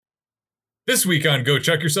This week on Go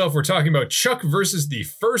Chuck Yourself, we're talking about Chuck versus the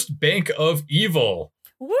First Bank of Evil.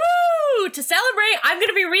 Woo! To celebrate, I'm going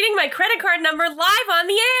to be reading my credit card number live on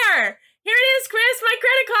the air. Here it is, Chris, my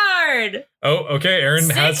credit card. Oh, okay, Aaron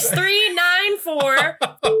has... 6394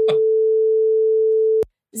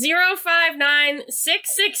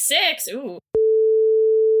 059666. Ooh.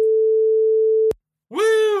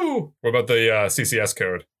 Woo! What about the CCS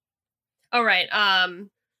code? All right,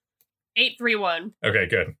 831. Okay,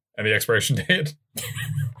 good. And the expiration date?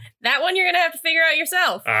 That one you're going to have to figure out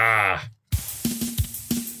yourself. Ah.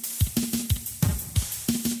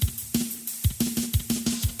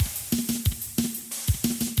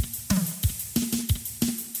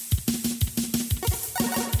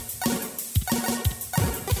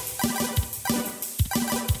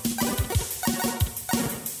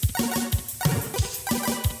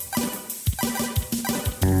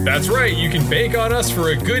 That's right, you can bank on us for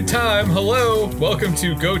a good time. Hello, welcome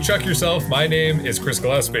to Go Chuck Yourself. My name is Chris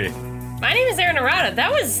Gillespie. My name is Aaron Arata.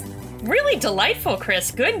 That was really delightful,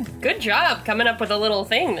 Chris. Good job coming up with a little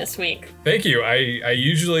thing this week. Thank you. I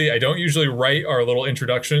don't usually write our little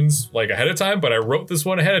introductions like ahead of time, but I wrote this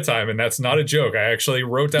one ahead of time, and that's not a joke. I actually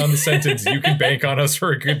wrote down the sentence, you can bank on us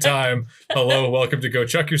for a good time. Hello, welcome to Go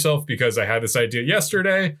Chuck Yourself, because I had this idea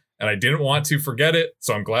yesterday, and I didn't want to forget it,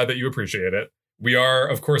 so I'm glad that you appreciate it. We are,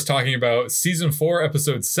 of course, talking about Season 4,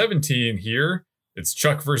 Episode 17 here. It's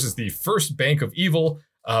Chuck versus the First Bank of Evil.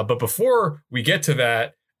 But before we get to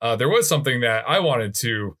that, there was something that I wanted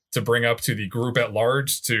to bring up to the group at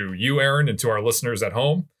large, to you, Aaron, and to our listeners at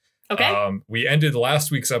home. Okay. We ended last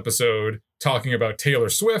week's episode talking about Taylor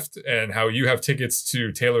Swift and how you have tickets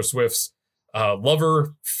to Taylor Swift's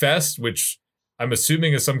Lover Fest, which I'm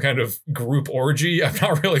assuming is some kind of group orgy. I'm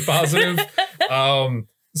not really positive.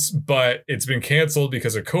 But it's been canceled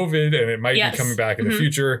because of COVID, and it might be coming back in the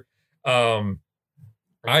future. I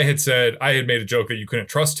had made a joke that you couldn't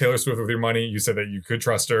trust Taylor Swift with your money. You said that you could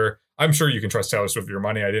trust her. I'm sure you can trust Taylor Swift with your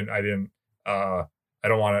money. I don't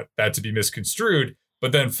want that to be misconstrued.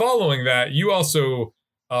 But then following that, you also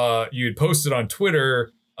you had posted on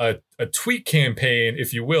Twitter a tweet campaign,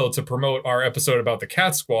 if you will, to promote our episode about the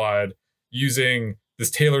Cat Squad using this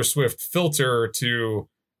Taylor Swift filter to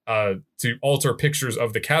alter pictures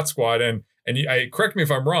of the Cat Squad. And correct me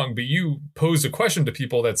if I'm wrong, but you posed a question to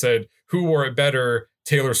people that said, who wore it better,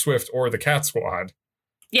 Taylor Swift or the Cat Squad?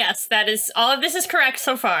 Yes, that is, all of this is correct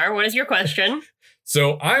so far. What is your question?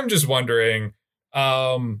 So I'm just wondering,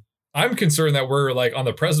 I'm concerned that we're like on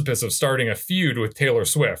the precipice of starting a feud with Taylor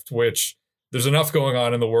Swift, which there's enough going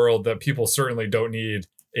on in the world that people certainly don't need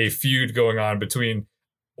a feud going on between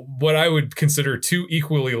what I would consider two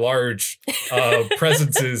equally large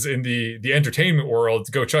presences in the entertainment world,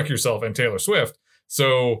 Go Chuck Yourself and Taylor Swift.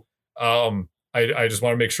 So I just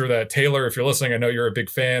want to make sure that Taylor, if you're listening, I know you're a big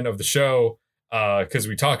fan of the show because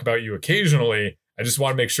we talk about you occasionally. I just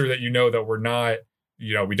want to make sure that you know that we're not,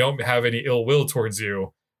 we don't have any ill will towards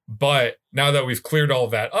you. But now that we've cleared all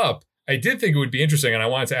of that up, I did think it would be interesting. And I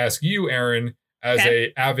wanted to ask you, Aaron, as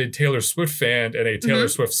a avid Taylor Swift fan and a Taylor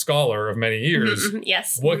Swift scholar of many years,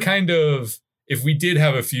 yes. What kind of, if we did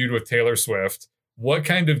have a feud with Taylor Swift, what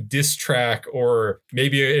kind of diss track or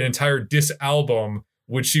maybe an entire diss album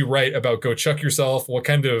would she write about Go Chuck Yourself? What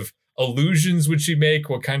kind of allusions would she make?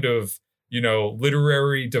 What kind of,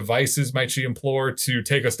 literary devices might she employ to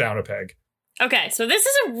take us down a peg? Okay, so this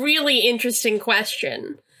is a really interesting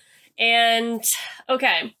question. And,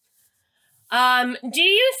 okay. Do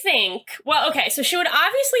you think, so she would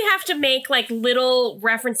obviously have to make like little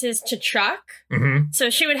references to Chuck. Mm-hmm. So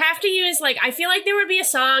she would have to use I feel like there would be a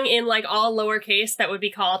song in like all lowercase that would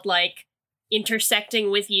be called like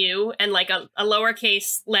Intersecting with You and like a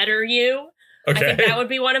lowercase letter U. Okay. I think that would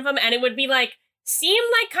be one of them. And it would be like, seem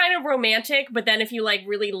like kind of romantic, but then if you like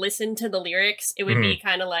really listen to the lyrics, it would be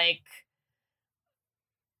kind of like,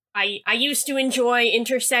 I used to enjoy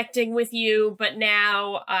intersecting with you, but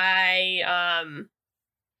now I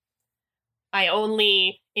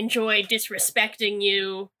only enjoy disrespecting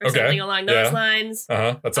you or something along those lines.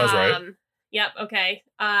 That sounds right. Yep. Okay.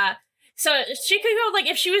 So she could go like,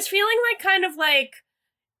 if she was feeling like kind of like,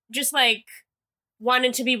 just like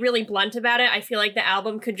wanted to be really blunt about it, I feel like the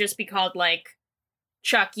album could just be called like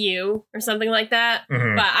Chuck You or something like that.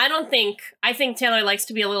 Mm-hmm. But I think Taylor likes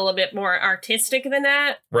to be a little bit more artistic than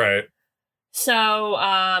that. Right. So,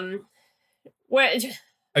 what?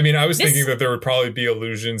 I mean, I was thinking that there would probably be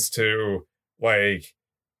allusions to like,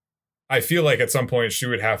 I feel like at some point she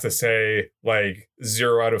would have to say like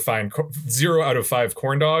 0 out of 5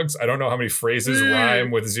 corn dogs. I don't know how many phrases rhyme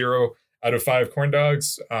with 0 out of 5 corn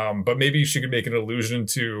dogs. But maybe she could make an allusion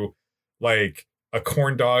to like a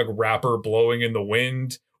corn dog wrapper blowing in the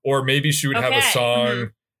wind, Or maybe she would have a Okay. song.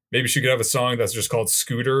 Mhm. Maybe she could have a song that's just called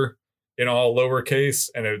Scooter in all lowercase,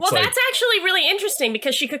 and it's Well, like, that's actually really interesting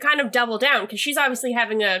because she could kind of double down because she's obviously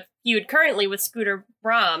having a feud currently with Scooter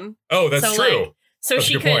Braun. oh, that's So, true. like, so That's a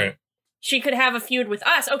she good could point. she could have a feud with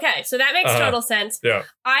us. Okay, so that makes Uh-huh. total sense. Yeah.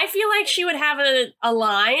 I feel like she would have a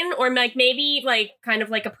line or like maybe like kind of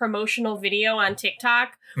like a promotional video on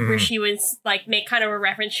TikTok where Mhm. she was like make kind of a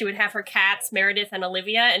reference. She would have her cats, Meredith and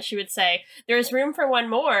Olivia, and she would say, "There's room for one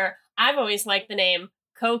more. I've always liked the name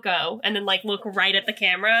Coco," and then like look right at the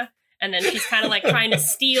camera. And then she's kind of like trying to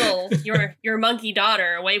steal your monkey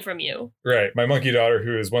daughter away from you. Right. My monkey daughter,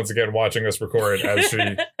 who is once again watching us record as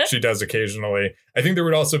she does occasionally. I think there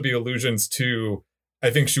would also be allusions to, I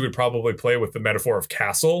think she would probably play with the metaphor of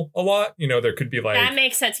castle a lot. You know, there could be like, That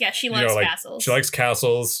makes sense. Yeah, she you know, loves like, castles. she likes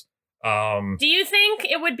castles. Do you think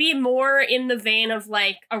it would be more in the vein of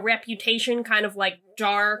like a Reputation kind of like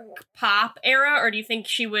dark pop era, or do you think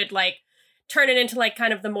she would like turn it into like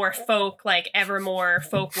kind of the more folk, like Evermore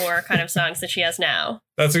folklore kind of songs that she has now?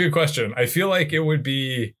 That's a good question. I feel like it would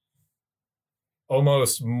be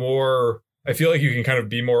almost more, I feel like you can kind of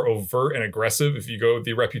be more overt and aggressive if you go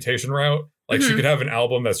the Reputation route. Like she Mhm. could have an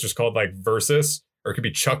album that's just called like Versus, or it could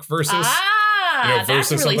be Chuck Versus. Ah, you know, that's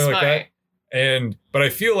versus really something smart. like that. But I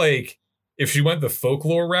feel like if she went the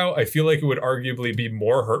folklore route, I feel like it would arguably be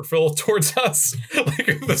more hurtful towards us. Like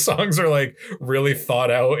if the songs are like really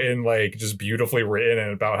thought out and like just beautifully written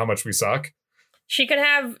and about how much we suck. She could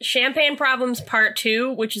have Champagne Problems Part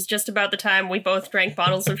 2, which is just about the time we both drank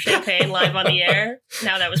bottles of champagne live on the air.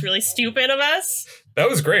 Now that was really stupid of us. That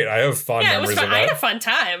was great. I have fond Yeah, it was memories fun. of I had a that. fun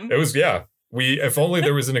time. It was, yeah. If only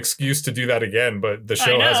there was an excuse to do that again, but the I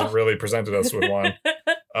show know. hasn't really presented us with one.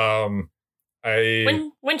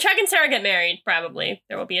 When Chuck and Sarah get married, probably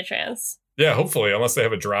there will be a chance. Yeah, hopefully, unless they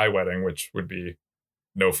have a dry wedding, which would be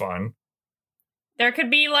no fun. There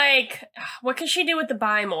could be like, what could she do with the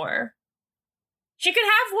Buy More? She could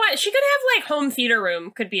have what? She could have like Home Theater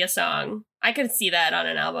Room could be a song. I could see that on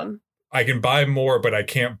an album. I can buy more, but I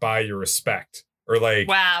can't buy your respect. Or like,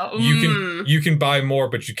 Wow. you can buy more,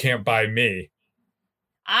 but you can't buy me.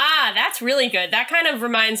 Ah, that's really good. That kind of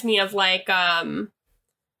reminds me of like,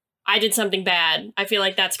 I Did Something Bad. I feel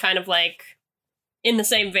like that's kind of like in the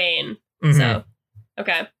same vein. Mhm. So,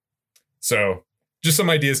 okay. So, just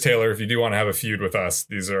some ideas, Taylor. If you do want to have a feud with us,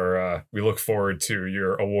 these are. We look forward to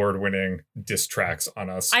your award-winning diss tracks on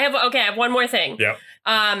us. I have one more thing. Yep.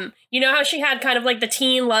 You know how she had kind of like the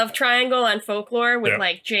teen love triangle on Folklore with Yep.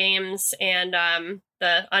 like James and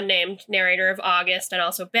the unnamed narrator of August and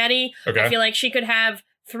also Betty. Okay. I feel like she could have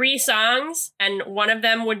 3 songs and one of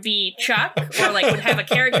them would be Chuck or like would have a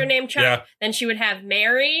character named Chuck. Yeah. Then she would have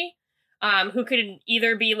Mary, who could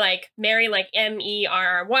either be like Mary like Merry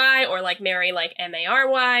or like Mary like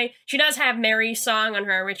Mary. She does have Mary's song on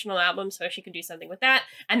her original album, so she could do something with that.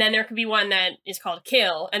 And then there could be one that is called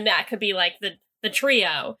Kill, and that could be like the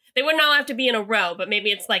trio. They wouldn't all have to be in a row, but maybe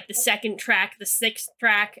it's like the 2nd track, the 6th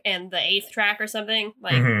track, and the 8th track or something.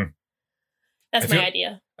 Like Mhm. that's I my feel-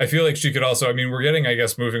 idea. I feel like she could also. I mean, we're getting, I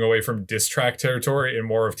guess, moving away from diss track territory and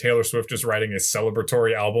more of Taylor Swift just writing a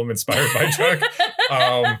celebratory album inspired by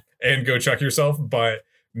Chuck. And Go Chuck Yourself. But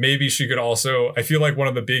maybe she could also. I feel like one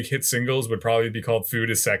of the big hit singles would probably be called "Food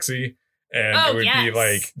Is Sexy," and Oh, it would be yes.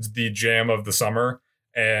 like the jam of the summer.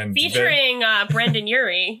 And Featuring Brendan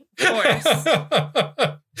Urie, of course.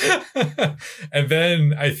 and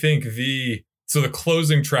then I think the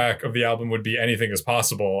closing track of the album would be Anything Is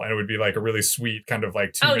Possible, and it would be like a really sweet kind of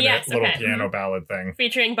like 2-minute yes, little okay. piano ballad thing.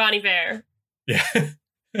 Featuring Bonnie Bear. Yeah.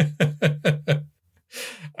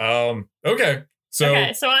 Okay. So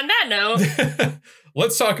Okay, so on that note,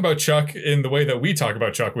 let's talk about Chuck in the way that we talk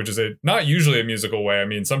about Chuck, which is not usually a musical way. I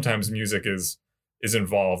mean, sometimes music is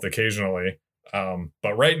involved occasionally.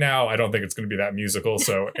 But right now, I don't think it's going to be that musical.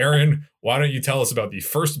 So, Aaron, why don't you tell us about the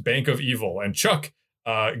first Bank of Evil and Chuck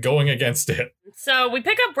going against it? so we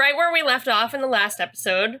pick up right where we left off in the last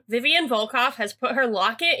episode. Vivian Volkov has put her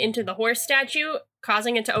locket into the horse statue,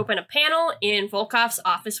 causing it to open a panel in Volkov's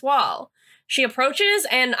office wall. She approaches,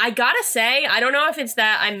 and I gotta say, I don't know if it's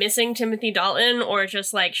that I'm missing Timothy Dalton or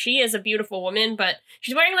just like she is a beautiful woman, but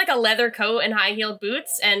she's wearing like a leather coat and high-heeled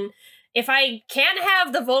boots, and if I can't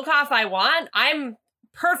have the Volkov I want, I'm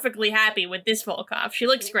perfectly happy with this Volkov. She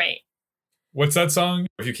looks great. What's that song?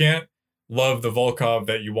 If you can't love the Volkov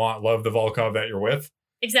that you want, love the Volkov that you're with.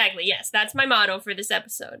 Exactly, yes. That's my motto for this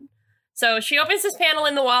episode. So she opens this panel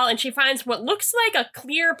in the wall and she finds what looks like a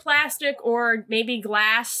clear plastic or maybe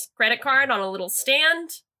glass credit card on a little stand.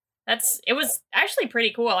 It was actually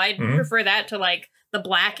pretty cool. I Mhm. prefer that to like the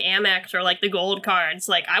black Amex or like the gold cards.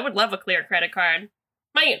 Like I would love a clear credit card.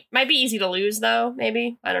 Might be easy to lose, though,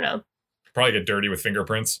 maybe. I don't know. Probably get dirty with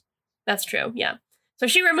fingerprints. That's true, yeah. So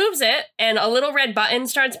she removes it, and a little red button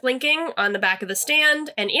starts blinking on the back of the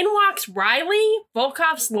stand, and in walks Riley,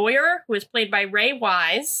 Volkov's lawyer, who is played by Ray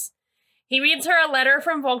Wise. He reads her a letter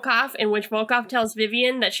from Volkov, in which Volkov tells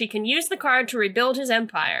Vivian that she can use the card to rebuild his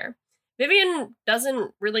empire. Vivian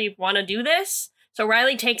doesn't really want to do this, so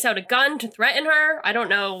Riley takes out a gun to threaten her. I don't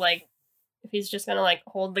know, like, if he's just gonna, like,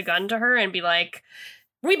 hold the gun to her and be like,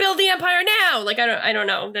 rebuild the empire now! Like, I don't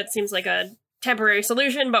know. That seems like a temporary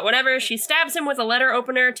solution, but whatever. She stabs him with a letter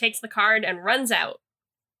opener, takes the card, and runs out.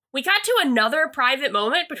 We cut to another private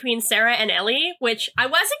moment between Sarah and Ellie, which I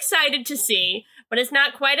was excited to see, but it's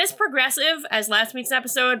not quite as progressive as last week's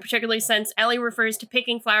episode, particularly since Ellie refers to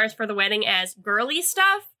picking flowers for the wedding as girly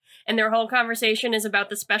stuff, and their whole conversation is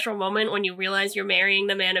about the special moment when you realize you're marrying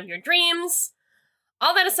the man of your dreams.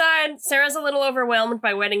 All that aside, Sarah's a little overwhelmed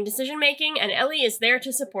by wedding decision-making, and Ellie is there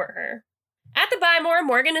to support her. At the Buy More,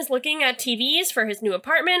 Morgan is looking at TVs for his new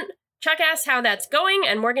apartment. Chuck asks how that's going,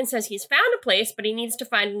 and Morgan says he's found a place, but he needs to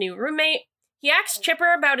find a new roommate. He asks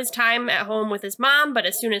Chipper about his time at home with his mom, but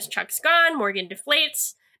as soon as Chuck's gone, Morgan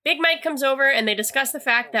deflates. Big Mike comes over, and they discuss the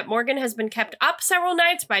fact that Morgan has been kept up several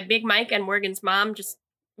nights by Big Mike and Morgan's mom just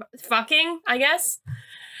fucking, I guess.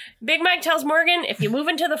 Big Mike tells Morgan, if you move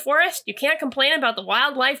into the forest, you can't complain about the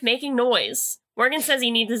wildlife making noise. Morgan says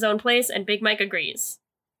he needs his own place, and Big Mike agrees.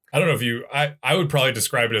 I don't know if I would probably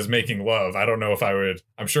describe it as making love. I don't know if I would.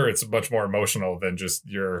 I'm sure it's much more emotional than just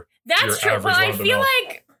your That's your true. Well, I feel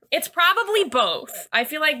like it's probably both. I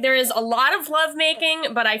feel like there is a lot of love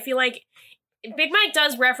making, but I feel like Big Mike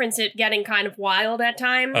does reference it getting kind of wild at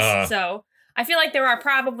times. So I feel like there are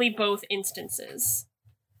probably both instances.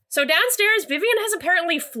 So downstairs, Vivian has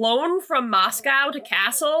apparently flown from Moscow to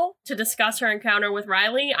Castle to discuss her encounter with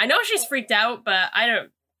Riley. I know she's freaked out, but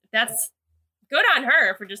that's good on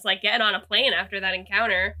her for just, like, getting on a plane after that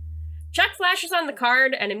encounter. Chuck flashes on the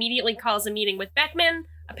card and immediately calls a meeting with Beckman.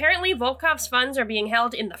 Apparently, Volkov's funds are being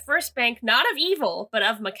held in the first bank not of evil, but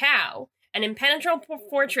of Macau, an impenetrable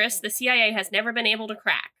fortress the CIA has never been able to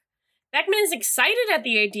crack. Beckman is excited at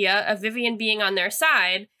the idea of Vivian being on their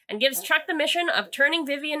side and gives Chuck the mission of turning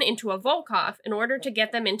Vivian into a Volkov in order to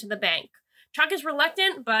get them into the bank. Chuck is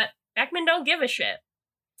reluctant, but Beckman don't give a shit.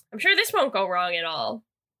 I'm sure this won't go wrong at all.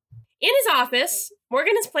 In his office,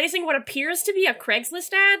 Morgan is placing what appears to be a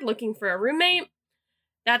Craigslist ad looking for a roommate.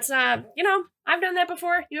 That's, I've done that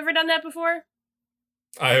before. You ever done that before?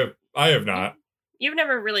 I have not. You've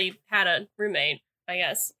never really had a roommate, I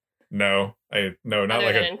guess. No, not Other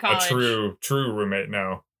like than in a true roommate.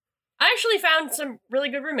 No. I actually found some really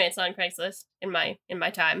good roommates on Craigslist in my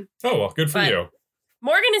time. Oh, well, good for you.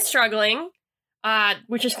 Morgan is struggling,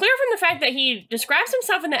 which is clear from the fact that he describes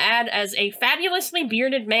himself in the ad as a fabulously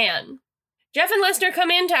bearded man. Jeff and Lester come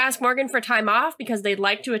in to ask Morgan for time off because they'd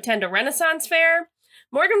like to attend a Renaissance fair.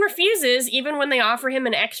 Morgan refuses, even when they offer him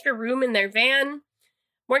an extra room in their van.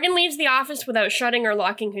 Morgan leaves the office without shutting or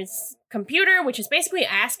locking his computer, which is basically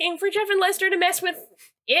asking for Jeff and Lester to mess with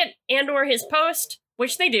it and or his post,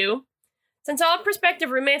 which they do. Since all prospective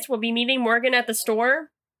roommates will be meeting Morgan at the store,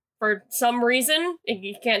 for some reason,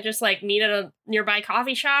 you can't just, like, meet at a nearby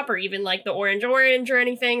coffee shop or even, like, the Orange or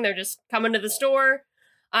anything. They're just coming to the store.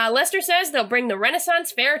 Lester says they'll bring the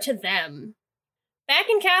Renaissance fair to them. Back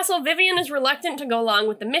in Castle, Vivian is reluctant to go along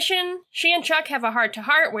with the mission. She and Chuck have a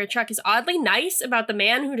heart-to-heart where Chuck is oddly nice about the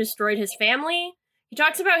man who destroyed his family. He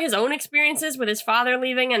talks about his own experiences with his father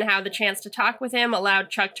leaving and how the chance to talk with him allowed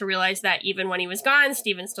Chuck to realize that even when he was gone,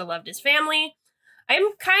 Steven still loved his family.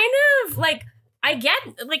 I'm kind of, like, I get,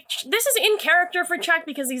 like, this is in character for Chuck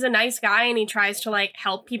because he's a nice guy and he tries to, like,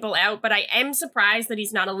 help people out, but I am surprised that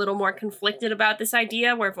he's not a little more conflicted about this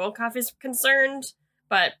idea where Volkov is concerned.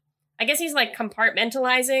 But I guess he's, like,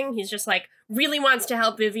 compartmentalizing. He's just, like, really wants to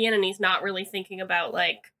help Vivian and he's not really thinking about,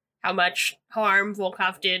 like, how much harm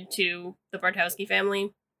Volkov did to the Bartowski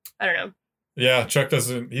family. I don't know. Yeah, Chuck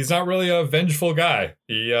he's not really a vengeful guy.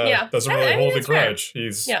 He doesn't really hold a grudge.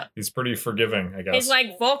 Fair. He's pretty forgiving, I guess. He's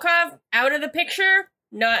like, Volkov, out of the picture,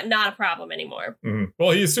 not a problem anymore. Mm-hmm.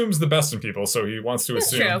 Well, he assumes the best in people, so he wants to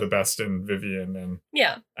That's assume true. the best in Vivian, and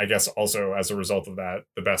yeah, I guess also as a result of that,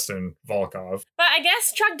 the best in Volkov. But I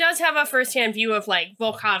guess Chuck does have a first-hand view of, like,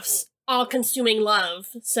 Volkov's all-consuming love,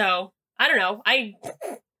 so I don't know.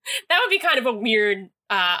 That would be kind of a weird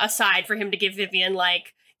aside for him to give Vivian,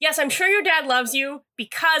 like, yes, I'm sure your dad loves you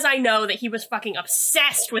because I know that he was fucking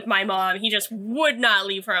obsessed with my mom. He just would not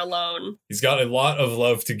leave her alone. He's got a lot of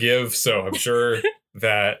love to give, so I'm sure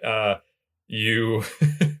that you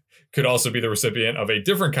could also be the recipient of a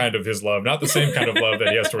different kind of his love. Not the same kind of love that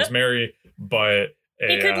he has towards Mary, but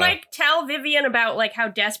He could like tell Vivian about like how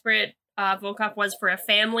desperate Volkov was for a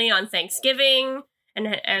family on Thanksgiving,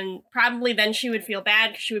 and probably then she would feel bad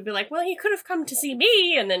because she would be like, well, he could have come to see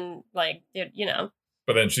me, and then like you know.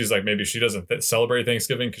 But then she's like, maybe she doesn't celebrate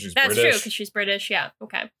Thanksgiving because she's British. That's true, because she's British. Yeah.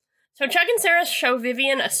 Okay. So Chuck and Sarah show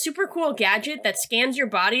Vivian a super cool gadget that scans your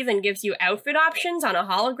body, then gives you outfit options on a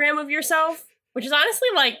hologram of yourself, which is honestly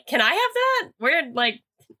like, can I have that? Weird, like.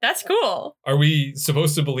 That's cool. Are we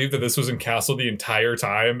supposed to believe that this was in Castle the entire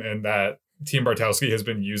time and that Team Bartowski has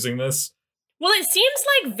been using this? Well, it seems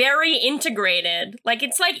like very integrated. Like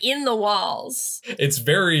it's like in the walls. It's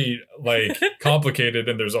very like complicated,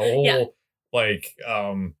 and there's a whole like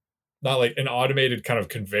not like an automated kind of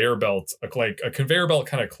conveyor belt, like a conveyor belt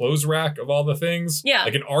kind of clothes rack of all the things. Yeah.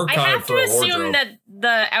 Like an archive for a wardrobe. I have to assume that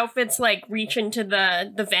the outfits like reach into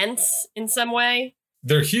the vents in some way.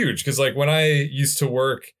 They're huge because like when I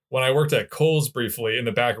worked at Kohl's briefly, in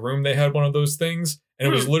the back room, they had one of those things, and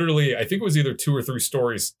it was literally, I think it was either 2 or 3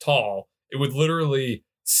 stories tall. It would literally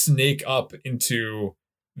snake up into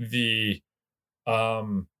the,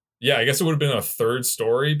 I guess it would have been a 3rd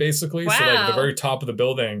story basically. Wow. So like the very top of the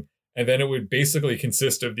building, and then it would basically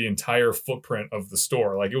consist of the entire footprint of the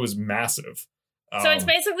store. Like it was massive. So it's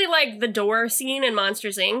basically like the door scene in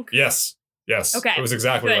Monsters, Inc. Yes. Yes, okay. It was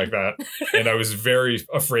exactly like that. And I was very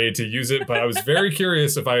afraid to use it, but I was very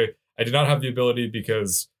curious if I did not have the ability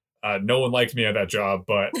because no one liked me at that job.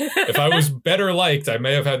 But if I was better liked, I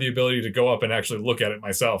may have had the ability to go up and actually look at it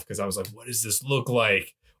myself because I was like, what does this look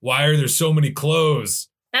like? Why are there so many clothes?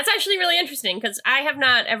 That's actually really interesting because I have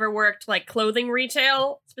not ever worked like clothing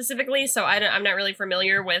retail specifically, so I'm not really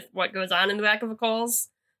familiar with what goes on in the back of a Kohl's.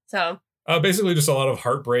 So basically just a lot of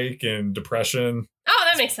heartbreak and depression. Oh,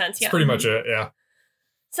 that makes sense. Yeah. That's pretty much it. Yeah.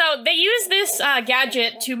 So they use this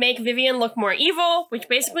gadget to make Vivian look more evil, which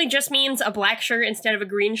basically just means a black shirt instead of a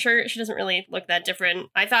green shirt. She doesn't really look that different.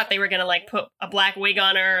 I thought they were going to like put a black wig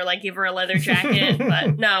on her or like give her a leather jacket,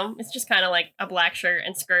 but no, it's just kind of like a black shirt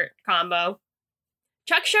and skirt combo.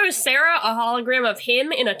 Chuck shows Sarah a hologram of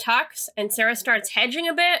him in a tux, and Sarah starts hedging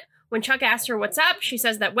a bit. When Chuck asks her what's up, she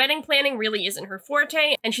says that wedding planning really isn't her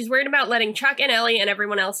forte, and she's worried about letting Chuck and Ellie and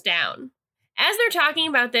everyone else down. As they're talking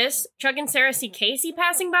about this, Chuck and Sarah see Casey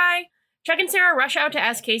passing by. Chuck and Sarah rush out to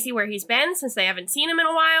ask Casey where he's been since they haven't seen him in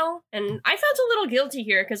a while, and I felt a little guilty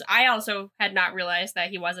here because I also had not realized that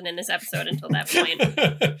he wasn't in this episode until that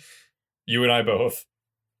point. You and I both.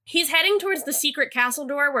 He's heading towards the secret castle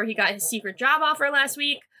door where he got his secret job offer last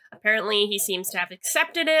week. Apparently, he seems to have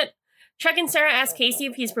accepted it. Chuck and Sarah ask Casey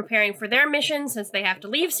if he's preparing for their mission since they have to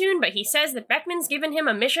leave soon, but he says that Beckman's given him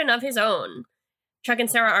a mission of his own. Chuck and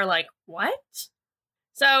Sarah are like, what?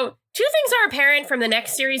 So, 2 things are apparent from the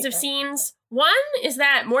next series of scenes. One is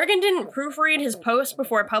that Morgan didn't proofread his post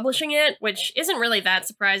before publishing it, which isn't really that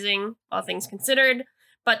surprising, all things considered.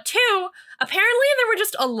 But 2, apparently there were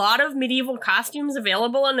just a lot of medieval costumes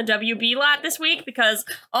available on the WB lot this week because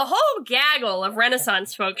a whole gaggle of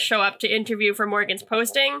Renaissance folks show up to interview for Morgan's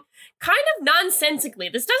posting, kind of nonsensically.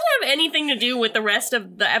 This doesn't have anything to do with the rest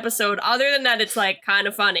of the episode other than that it's, like, kind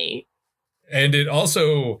of funny. And it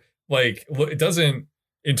also, like, it doesn't,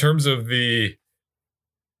 in terms of the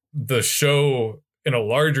show in a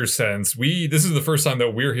larger sense, this is the first time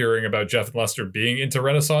that we're hearing about Jeff and Lester being into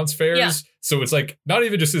Renaissance fairs. Yeah. So it's like, not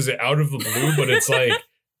even just is it out of the blue, but it's like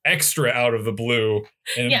extra out of the blue.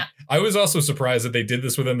 And yeah. I was also surprised that they did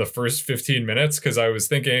this within the first 15 minutes because I was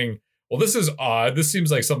thinking, well, this is odd. This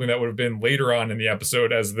seems like something that would have been later on in the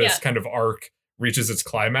episode as this kind of arc reaches its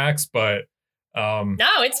climax. But no,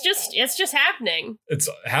 it's just happening. It's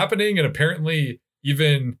happening. And apparently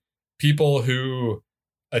even people who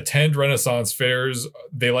attend Renaissance fairs,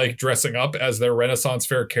 they like dressing up as their Renaissance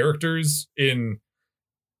fair characters in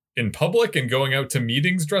public and going out to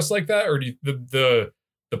meetings dressed like that. Or do you, the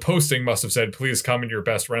posting must have said, please come in your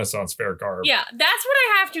best Renaissance fair garb. Yeah, that's what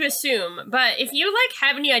I have to assume. But if you like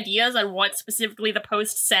have any ideas on what specifically the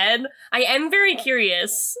post said, I am very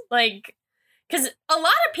curious. Like, because a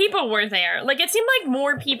lot of people were there. Like, it seemed like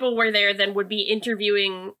more people were there than would be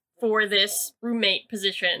interviewing for this roommate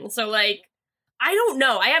position. So, like, I don't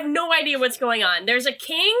know. I have no idea what's going on. There's a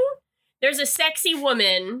king, there's a sexy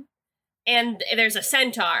woman, and there's a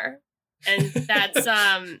centaur. And that's,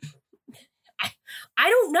 I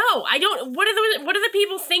don't know. What do the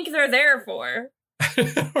people think they're there for?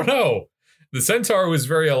 I don't know. The centaur was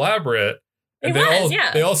very elaborate. And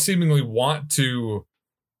they all seemingly want to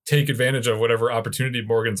take advantage of whatever opportunity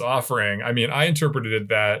Morgan's offering. I mean, I interpreted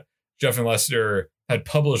that Jeff and Lester had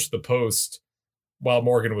published the post while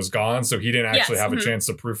Morgan was gone, so he didn't actually have a chance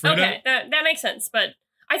to proofread it. Okay, that makes sense. But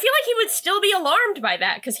I feel like he would still be alarmed by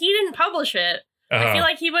that because he didn't publish it. I feel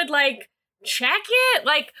like he would like check it?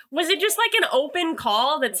 Like, was it just like an open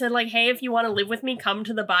call that said like, hey, if you want to live with me, come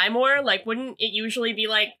to the Buy More? Like, wouldn't it usually be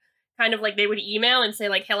like kind of like they would email and say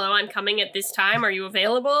like, hello, I'm coming at this time. Are you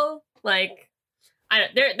available? Like,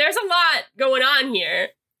 there's a lot going on here.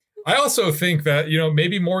 I also think that,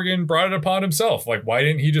 maybe Morgan brought it upon himself. Like, why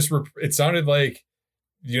didn't he just, it sounded like,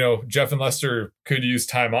 Jeff and Lester could use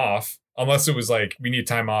time off, unless it was like, we need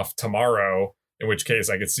time off tomorrow, in which case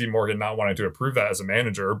I could see Morgan not wanting to approve that as a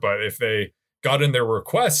manager. But if they got in their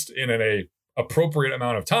request in an appropriate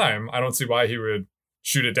amount of time, I don't see why he would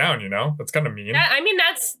shoot it down, That's kind of mean. I mean,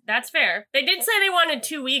 that's fair. They did say they wanted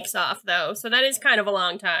 2 weeks off, though, so that is kind of a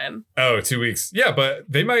long time. Oh, 2 weeks. Yeah, but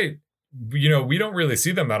they might, we don't really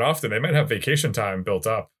see them that often. They might have vacation time built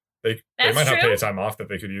up. They might have paid time off that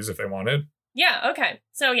they could use if they wanted. Yeah, okay.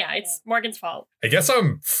 So yeah, it's Morgan's fault. I guess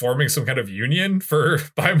I'm forming some kind of union for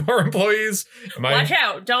Buy More employees. Watch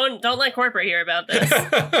out. Don't let corporate hear about this.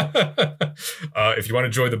 If you want to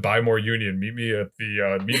join the Buy More union, meet me at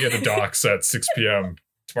the docks at 6 p.m.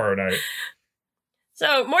 tomorrow night.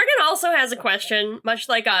 So Morgan also has a question, much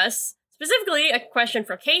like us, specifically a question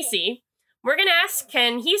for Casey. Morgan asks,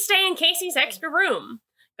 can he stay in Casey's extra room?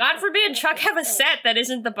 God forbid Chuck have a set that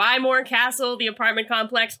isn't the Buy More Castle, the apartment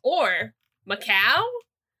complex, or Macau?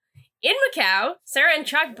 In Macau, Sarah and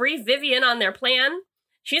Chuck brief Vivian on their plan.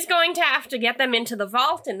 She's going to have to get them into the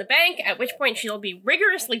vault in the bank, at which point she'll be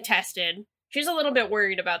rigorously tested. She's a little bit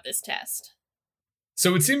worried about this test.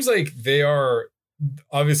 So it seems like they are,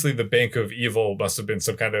 obviously the Bank of Evil must have been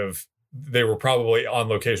some kind of, they were probably on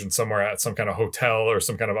location somewhere at some kind of hotel or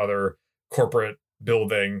some kind of other corporate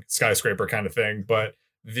building, skyscraper kind of thing. But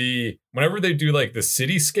whenever they do like the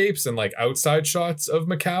cityscapes and like outside shots of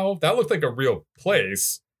Macau, that looked like a real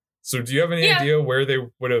place. So do you have any idea where they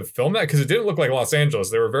would have filmed that? Because it didn't look like Los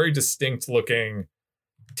Angeles. They were very distinct looking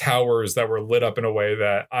towers that were lit up in a way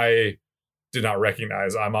that I did not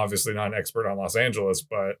recognize. I'm obviously not an expert on Los Angeles,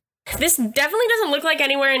 but this definitely doesn't look like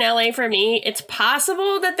anywhere in LA for me. It's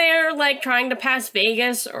possible that they're like trying to pass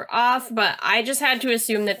Vegas or off, but I just had to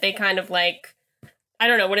assume that they kind of like, I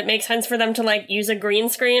don't know, would it make sense for them to like use a green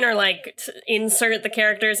screen or like insert the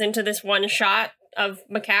characters into this one shot of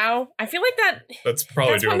Macau? I feel like that's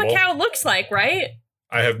probably doable. What Macau looks like, right?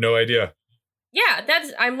 I have no idea. Yeah,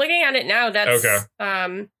 I'm looking at it now. That's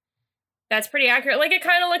okay. That's pretty accurate. Like it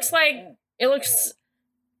kind of looks like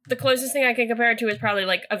the closest thing I can compare it to is probably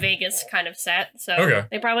like a Vegas kind of set. So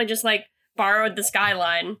They probably just like borrowed the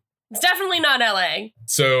skyline. It's definitely not LA.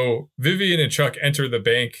 So Vivian and Chuck enter the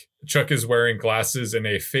bank. Chuck is wearing glasses and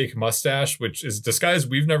a fake mustache, which is a disguise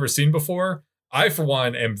we've never seen before. I, for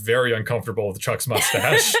one, am very uncomfortable with Chuck's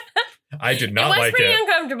mustache. I did not like it. It was pretty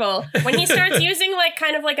uncomfortable. When he starts using like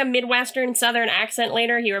kind of like a Midwestern Southern accent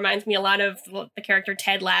later, he reminds me a lot of the character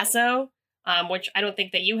Ted Lasso, which I don't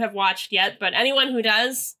think that you have watched yet, but anyone who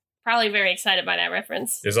does, probably very excited by that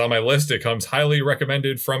reference. Is on my list. It comes highly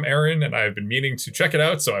recommended from Aaron, and I've been meaning to check it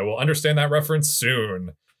out, so I will understand that reference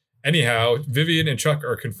soon. Anyhow, Vivian and Chuck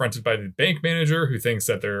are confronted by the bank manager, who thinks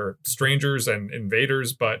that they're strangers and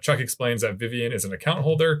invaders, but Chuck explains that Vivian is an account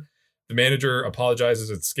holder. The manager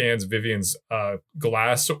apologizes and scans Vivian's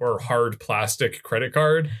glass or hard plastic credit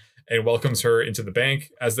card and welcomes her into the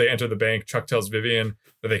bank. As they enter the bank, Chuck tells Vivian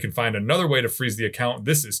that they can find another way to freeze the account.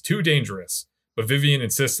 This is too dangerous. But Vivian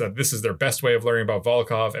insists that this is their best way of learning about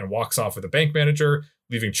Volkov and walks off with the bank manager,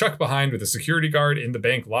 leaving Chuck behind with a security guard in the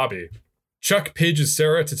bank lobby. Chuck pages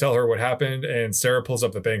Sarah to tell her what happened, and Sarah pulls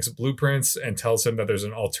up the bank's blueprints and tells him that there's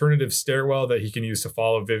an alternative stairwell that he can use to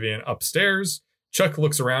follow Vivian upstairs. Chuck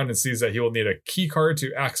looks around and sees that he will need a key card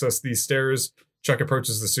to access these stairs. Chuck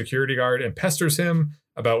approaches the security guard and pesters him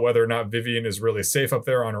about whether or not Vivian is really safe up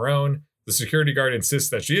there on her own. The security guard insists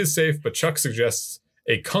that she is safe, but Chuck suggests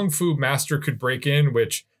a kung fu master could break in,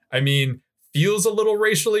 which, I mean, feels a little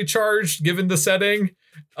racially charged given the setting.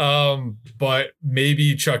 But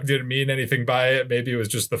maybe Chuck didn't mean anything by it. Maybe it was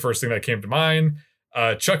just the first thing that came to mind.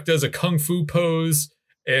 Chuck does a kung fu pose,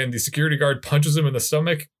 and the security guard punches him in the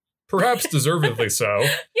stomach, perhaps deservedly so. Yeah,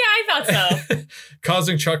 I thought so.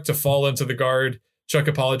 Causing Chuck to fall into the guard. Chuck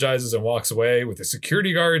apologizes and walks away with the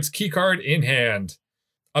security guard's key card in hand.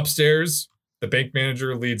 Upstairs, the bank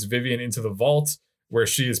manager leads Vivian into the vault, where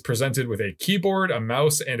she is presented with a keyboard, a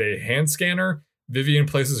mouse, and a hand scanner. Vivian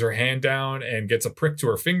places her hand down and gets a prick to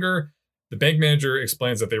her finger. The bank manager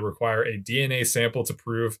explains that they require a DNA sample to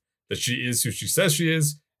prove that she is who she says she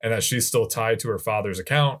is and that she's still tied to her father's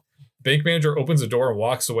account. The bank manager opens the door and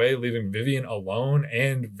walks away, leaving Vivian alone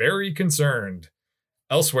and very concerned.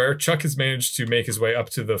 Elsewhere, Chuck has managed to make his way up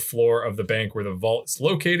to the floor of the bank where the vault is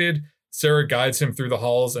located. Sarah guides him through the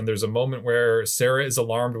halls, and there's a moment where Sarah is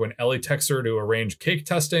alarmed when Ellie texts her to arrange cake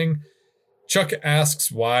testing. Chuck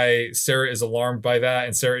asks why Sarah is alarmed by that,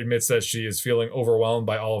 and Sarah admits that she is feeling overwhelmed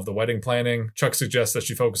by all of the wedding planning. Chuck suggests that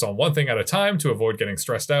she focus on one thing at a time to avoid getting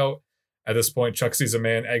stressed out. At this point, Chuck sees a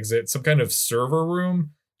man exit some kind of server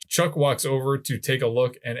room. Chuck walks over to take a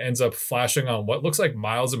look and ends up flashing on what looks like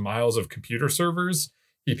miles and miles of computer servers.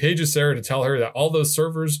 He pages Sarah to tell her that all those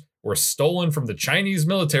servers were stolen from the Chinese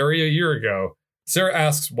military a year ago. Sarah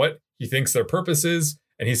asks what he thinks their purpose is,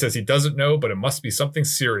 and he says he doesn't know, but it must be something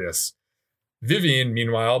serious. Vivian,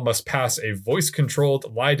 meanwhile, must pass a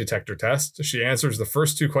voice-controlled lie detector test. She answers the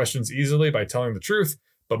first 2 questions easily by telling the truth,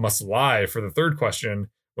 but must lie for the 3rd question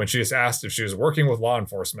when she is asked if she is working with law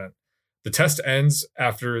enforcement. The test ends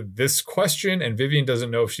after this question, and Vivian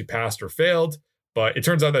doesn't know if she passed or failed, but it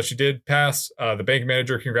turns out that she did pass. The bank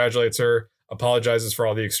manager congratulates her, apologizes for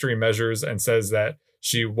all the extreme measures, and says that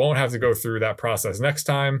she won't have to go through that process next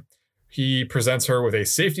time. He presents her with a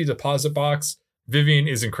safety deposit box. Vivian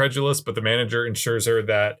is incredulous, but the manager assures her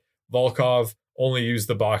that Volkov only used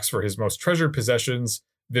the box for his most treasured possessions.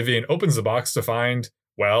 Vivian opens the box to find,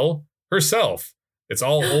 well, herself. It's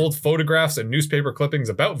all old photographs and newspaper clippings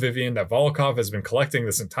about Vivian that Volkov has been collecting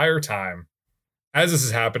this entire time. As this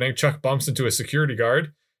is happening, Chuck bumps into a security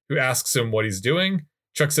guard who asks him what he's doing.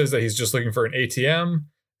 Chuck says that he's just looking for an ATM.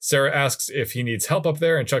 Sarah asks if he needs help up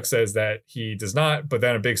there, and Chuck says that he does not, but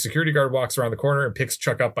then a big security guard walks around the corner and picks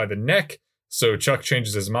Chuck up by the neck. So Chuck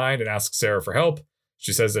changes his mind and asks Sarah for help.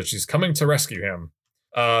 She says that she's coming to rescue him.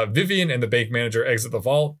 Vivian and the bank manager exit the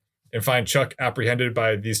vault and find Chuck apprehended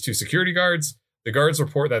by these 2 security guards. The guards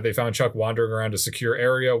report that they found Chuck wandering around a secure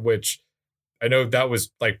area, which I know that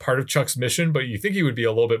was like part of Chuck's mission, but you think he would be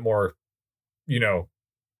a little bit more,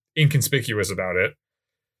 inconspicuous about it.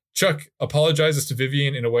 Chuck apologizes to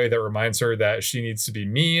Vivian in a way that reminds her that she needs to be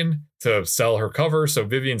mean to sell her cover. So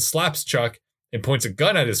Vivian slaps Chuck and points a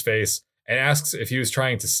gun at his face and asks if he was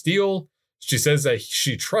trying to steal. She says that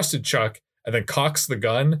she trusted Chuck and then cocks the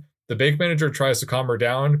gun. The bank manager tries to calm her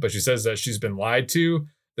down, but she says that she's been lied to.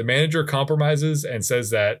 The manager compromises and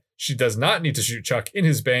says that she does not need to shoot Chuck in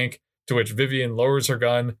his bank, to which Vivian lowers her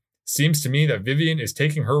gun. Seems to me that Vivian is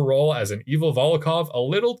taking her role as an evil Volkov a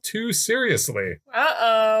little too seriously.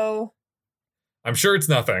 Uh-oh. I'm sure it's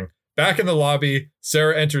nothing. Back in the lobby,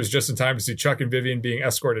 Sarah enters just in time to see Chuck and Vivian being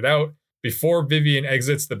escorted out. Before Vivian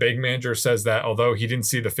exits, the bank manager says that although he didn't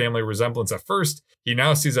see the family resemblance at first, he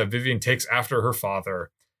now sees that Vivian takes after her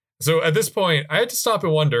father. So at this point, I had to stop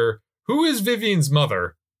and wonder, who is Vivian's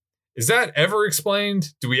mother? Is that ever explained?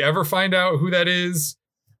 Do we ever find out who that is?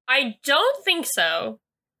 I don't think so.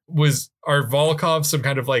 Are Volkov some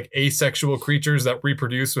kind of like asexual creatures that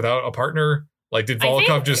reproduce without a partner? Like, did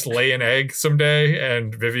Volkov just lay an egg someday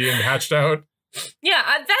and Vivian hatched out? Yeah,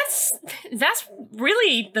 that's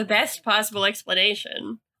really the best possible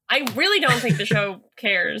explanation. I really don't think the show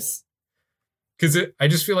cares. Because I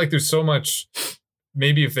just feel like there's so much,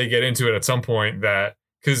 maybe if they get into it at some point that,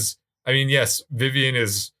 because, I mean, yes, Vivian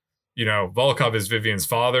is, Volkov is Vivian's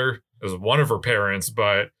father, as one of her parents,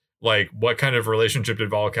 but like, what kind of relationship did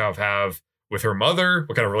Volkov have with her mother?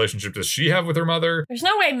 What kind of relationship does she have with her mother? There's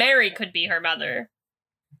no way Mary could be her mother.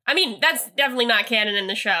 I mean, that's definitely not canon in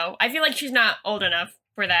the show. I feel like she's not old enough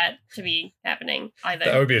for that to be happening either.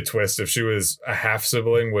 That would be a twist if she was a half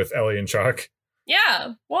sibling with Ellie and Chuck.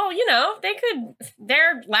 Yeah, well,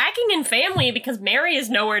 they're lacking in family because Mary is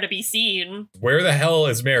nowhere to be seen. Where the hell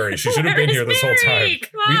is Mary? She should have been here this whole time.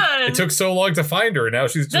 Come on. It took so long to find her, and now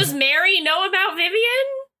she's just... Does Mary know about Vivian?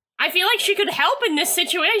 I feel like she could help in this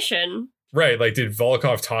situation. Right, like, did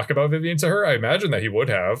Volkov talk about Vivian to her? I imagine that he would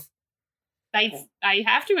have. I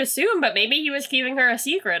have to assume, but maybe he was keeping her a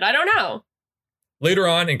secret. I don't know. Later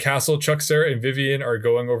on in Castle, Chuck, Sarah, and Vivian are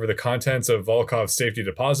going over the contents of Volkov's safety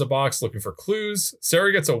deposit box, looking for clues.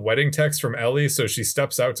 Sarah gets a wedding text from Ellie, so she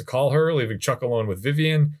steps out to call her, leaving Chuck alone with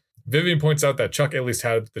Vivian. Vivian points out that Chuck at least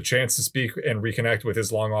had the chance to speak and reconnect with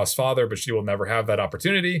his long-lost father, but she will never have that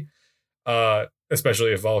opportunity,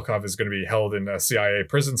 especially if Volkov is going to be held in a CIA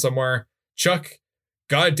prison somewhere. Chuck,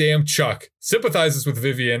 goddamn Chuck, sympathizes with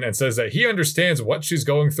Vivian and says that he understands what she's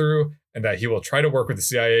going through and that he will try to work with the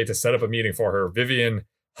CIA to set up a meeting for her. Vivian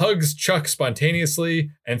hugs Chuck spontaneously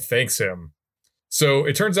and thanks him. So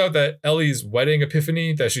it turns out that Ellie's wedding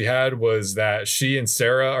epiphany that she had was that she and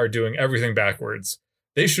Sarah are doing everything backwards.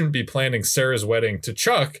 They shouldn't be planning Sarah's wedding to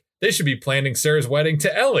Chuck. They should be planning Sarah's wedding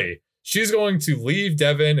to Ellie. She's going to leave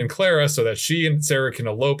Devin and Clara so that she and Sarah can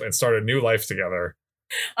elope and start a new life together.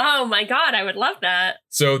 Oh my god, I would love that.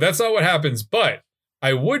 So that's not what happens, but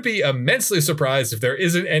I would be immensely surprised if there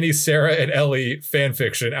isn't any Sarah and Ellie fan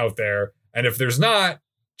fiction out there. And if there's not,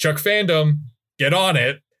 Chuck fandom, get on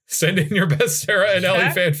it. Send in your best Sarah and Ellie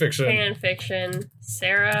fanfiction. Fanfiction.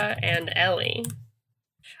 Sarah and Ellie.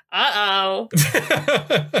 Uh-oh.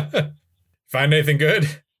 Find anything good?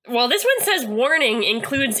 Well, this one says warning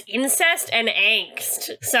includes incest and angst.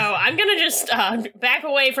 So I'm going to just back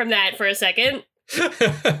away from that for a second. This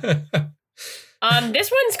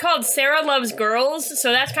one's called Sarah Loves Girls,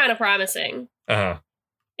 so that's kind of promising. Uh-huh.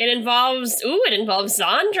 It involves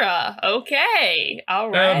Zandra. Okay. All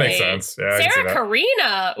right. That makes sense. Yeah, Sarah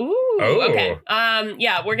Karina. Ooh. Oh. Okay.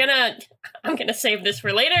 Yeah, I'm gonna save this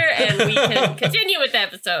for later and we can continue with the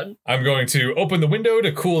episode. I'm going to open the window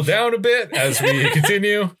to cool down a bit as we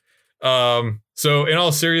continue. So in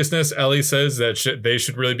all seriousness, Ellie says that they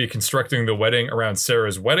should really be constructing the wedding around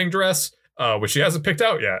Sarah's wedding dress, which she hasn't picked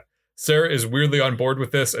out yet. Sarah is weirdly on board with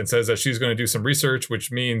this and says that she's going to do some research,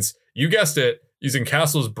 which means, you guessed it, using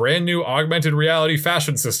Castle's brand new augmented reality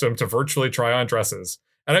fashion system to virtually try on dresses.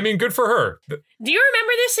 And I mean, good for her. Do you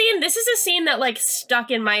remember this scene? This is a scene that like stuck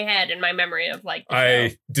in my head, in my memory of like the I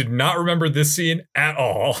show. did not remember this scene at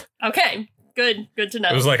all. Okay, good to know.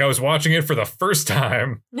 It was like I was watching it for the first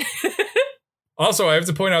time. Also, I have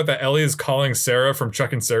to point out that Ellie is calling Sarah from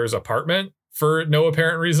Chuck and Sarah's apartment for no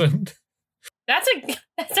apparent reason. That's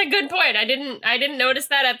a good point. I didn't notice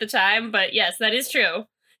that at the time, but yes, that is true.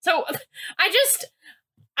 So I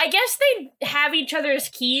guess they have each other's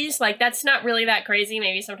keys. Like, that's not really that crazy.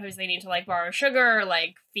 Maybe sometimes they need to like borrow sugar or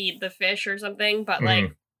like feed the fish or something. But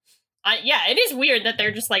like, yeah, it is weird that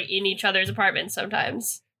they're just like in each other's apartments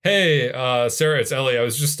sometimes. Hey, Sarah, it's Ellie. I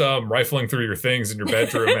was just rifling through your things in your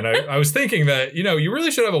bedroom, and I was thinking that, you really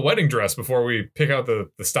should have a wedding dress before we pick out the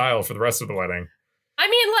style for the rest of the wedding. I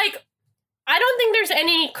mean, like, I don't think there's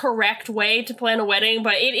any correct way to plan a wedding,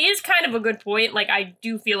 but it is kind of a good point. Like, I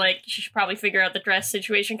do feel like you should probably figure out the dress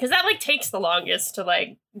situation, because that, like, takes the longest to,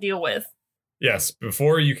 like, deal with. Yes,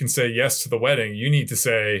 before you can say yes to the wedding, you need to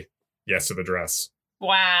say yes to the dress.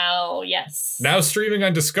 Wow, yes. Now streaming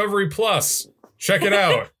on Discovery Plus. Check it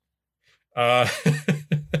out.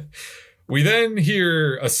 We then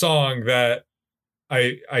hear a song that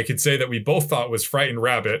I could say that we both thought was Frightened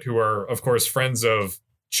Rabbit, who are, of course, friends of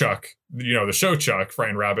Chuck. The show Chuck.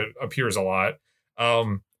 Frightened Rabbit appears a lot.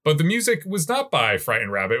 But the music was not by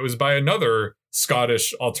Frightened Rabbit. It was by another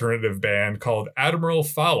Scottish alternative band called Admiral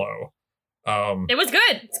Fallow. It was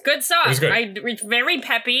good. It's a good song. It was good. It's very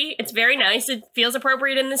peppy. It's very nice. It feels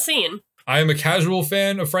appropriate in the scene. I am a casual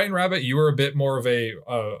fan of Frightened Rabbit. You were a bit more of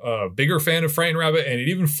a bigger fan of Frightened Rabbit, and it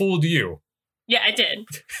even fooled you. Yeah, it did.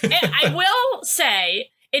 I will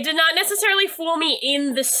say, it did not necessarily fool me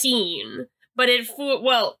in the scene, but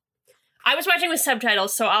I was watching with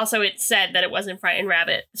subtitles, so also it said that it wasn't Frightened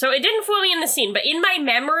Rabbit. So it didn't fool me in the scene, but in my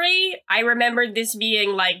memory, I remembered this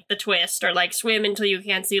being like The Twist, or like Swim Until You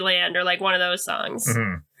Can't See Land, or like one of those songs.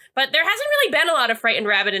 Mm-hmm. But there hasn't really been a lot of Frightened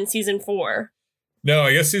Rabbit in season 4. No,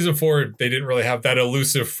 I guess season 4, they didn't really have that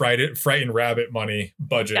elusive Frightened Rabbit money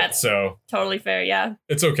budget. That's so totally fair, yeah.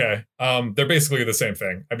 It's okay. They're basically the same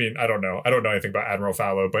thing. I mean, I don't know anything about Admiral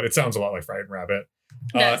Fallow, but it sounds a lot like Frightened Rabbit.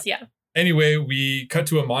 Yes, yeah. Anyway, we cut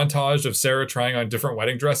to a montage of Sarah trying on different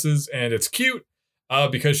wedding dresses, and it's cute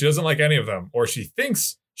because she doesn't like any of them, or she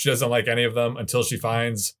thinks she doesn't like any of them until she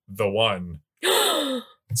finds the one.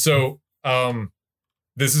 So,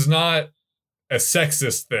 this is not a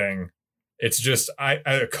sexist thing. It's just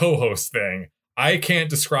a co-host thing. I can't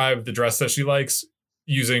describe the dress that she likes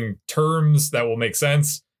using terms that will make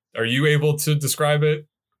sense. Are you able to describe it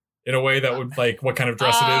in a way that would, like, what kind of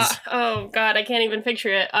dress it is? Oh, God, I can't even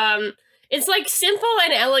picture it. It's, like, simple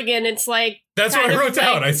and elegant. It's, like... That's what I wrote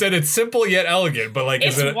down. I said it's simple yet elegant, but, like,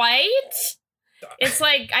 it's white. It's,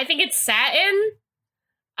 like, I think it's satin.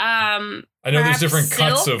 I know there's different silk.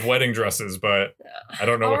 cuts of wedding dresses, but I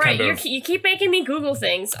don't know what kind of... You keep making me Google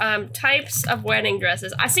things. Types of wedding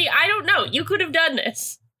dresses. I don't know. You could have done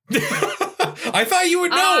this. I thought you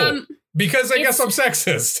would know. Because I guess I'm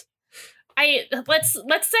sexist.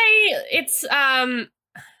 Let's say it's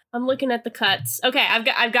I'm looking at the cuts. Okay,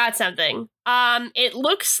 I've got something. It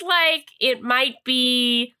looks like it might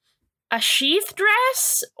be a sheath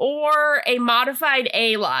dress or a modified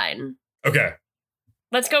A-line. Okay.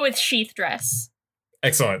 Let's go with sheath dress.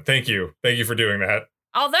 Excellent. Thank you. Thank you for doing that.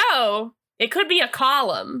 Although, it could be a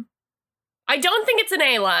column. I don't think it's an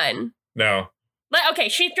A-line. No. Okay,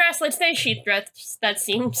 sheath dress. Let's say sheath dress. That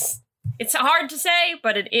seems... It's hard to say,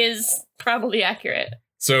 but it is probably accurate.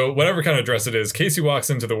 So whatever kind of dress it is, Casey walks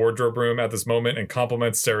into the wardrobe room at this moment and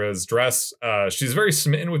compliments Sarah's dress. She's very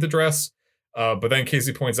smitten with the dress, but then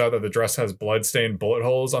Casey points out that the dress has blood-stained bullet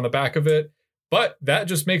holes on the back of it. But that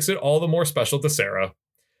just makes it all the more special to Sarah.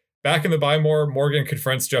 Back in the Buy More, Morgan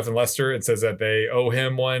confronts Jeff and Lester and says that they owe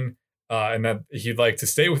him one. and that he'd like to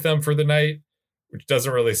stay with them for the night, which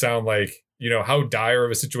doesn't really sound like, how dire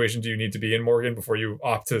of a situation do you need to be in, Morgan, before you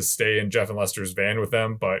opt to stay in Jeff and Lester's van with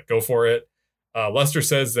them, but go for it. Lester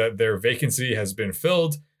says that their vacancy has been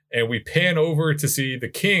filled, and we pan over to see the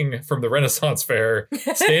king from the Renaissance Fair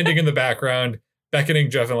standing in the background, beckoning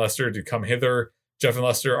Jeff and Lester to come hither. Jeff and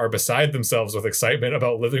Lester are beside themselves with excitement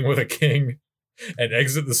about living with a king and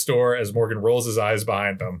exit the store as Morgan rolls his eyes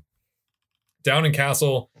behind them. Down in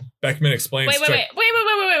Castle, Beckman explains... Wait.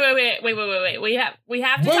 We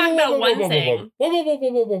have to talk about one thing.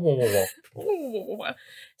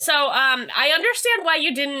 So, I understand why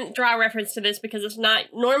you didn't draw a reference to this, because it's not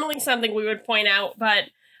normally something we would point out, but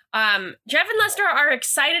Jeff and Lester are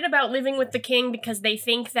excited about living with the king because they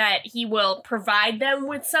think that he will provide them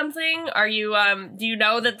with something. Are you, do you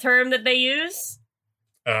know the term that they use?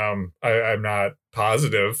 I'm not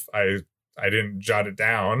positive. I didn't jot it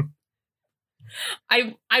down.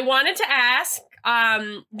 I wanted to ask,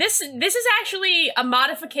 this is actually a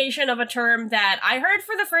modification of a term that I heard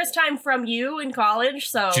for the first time from you in college,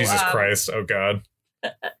 so... Jesus Christ, oh god.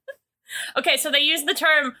 Okay, so they use the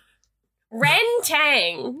term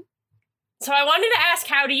Rentang. So I wanted to ask,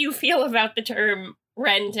 how do you feel about the term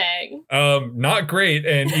Rentang? Not great,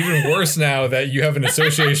 and even worse now that you have an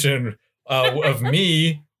association of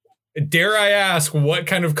me. Dare I ask, what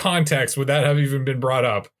kind of context would that have even been brought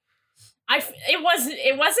up? It wasn't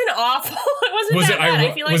awful. It wasn't that bad.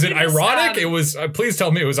 I feel like was it ironic? It was. Please tell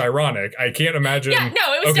me it was ironic. I can't imagine. Yeah,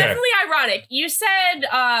 no, it was definitely ironic. You said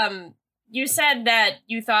that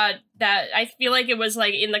you thought that, I feel like it was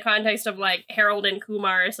like in the context of like Harold and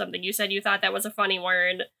Kumar or something. You said you thought that was a funny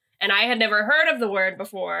word, and I had never heard of the word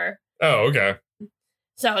before. Oh, okay.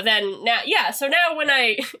 So then now, yeah. So now when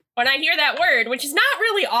I hear that word, which is not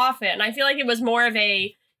really often, I feel like it was more of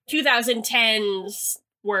a 2010s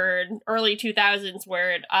word, early 2000s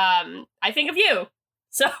word. I think of you.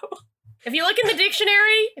 So if you look in the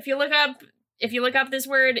dictionary, if you look up this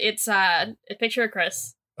word, it's a picture of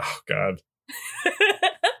Chris. Oh God.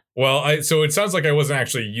 Well, so it sounds like I wasn't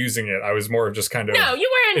actually using it. I was more of just kind of no, you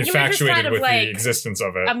weren't. Infatuated you were just kind of with like the existence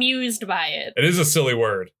of it. Amused by it. It is a silly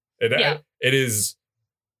word. It is.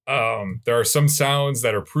 There are some sounds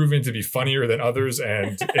that are proven to be funnier than others,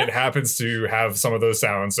 and it happens to have some of those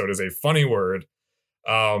sounds, so it is a funny word.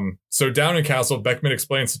 So down in Castle, Beckman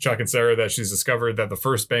explains to Chuck and Sarah that she's discovered that the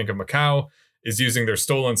First Bank of Macau is using their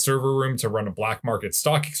stolen server room to run a black market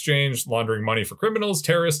stock exchange, laundering money for criminals,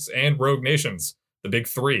 terrorists, and rogue nations, the big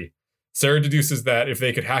three. Sarah deduces that if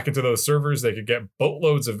they could hack into those servers, they could get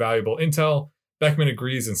boatloads of valuable intel. Beckman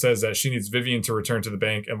agrees and says that she needs Vivian to return to the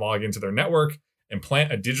bank and log into their network and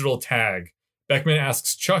plant a digital tag. Beckman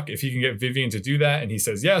asks Chuck if he can get Vivian to do that, and he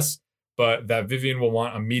says yes, but that Vivian will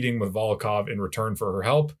want a meeting with Volokov in return for her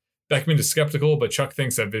help. Beckman is skeptical, but Chuck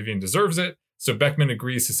thinks that Vivian deserves it, so Beckman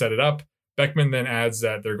agrees to set it up. Beckman then adds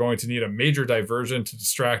that they're going to need a major diversion to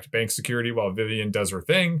distract bank security while Vivian does her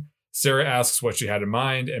thing. Sarah asks what she had in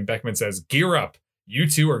mind, and Beckman says, "Gear up. You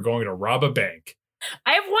two are going to rob a bank."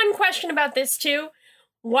 I have one question about this too.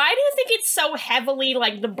 Why do you think it's so heavily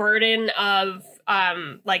like the burden of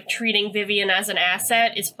like treating Vivian as an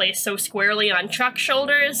asset is placed so squarely on Chuck's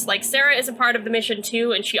shoulders? Like, Sarah is a part of the mission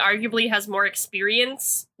too, and she arguably has more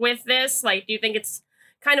experience with this. Like, do you think it's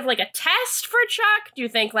kind of like a test for Chuck? Do you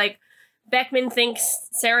think like Beckman thinks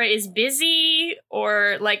Sarah is busy,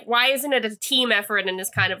 or like, why isn't it a team effort and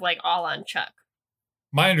is kind of like all on Chuck?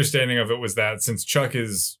 My understanding of it was that since Chuck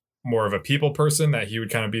is more of a people person, that he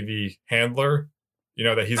would kind of be the handler,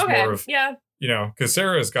 that he's more of, because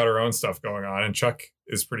Sarah's got her own stuff going on and Chuck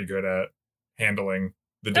is pretty good at handling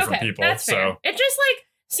the different people. That's so fair. It just like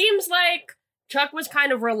seems like Chuck was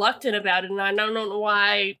kind of reluctant about it, and I don't know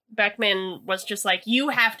why Beckman was just like, you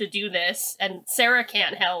have to do this and Sarah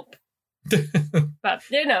can't help. But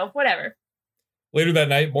whatever. Later that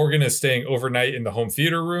night, Morgan is staying overnight in the home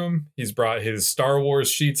theater room. He's brought his Star Wars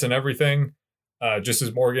sheets and everything. Just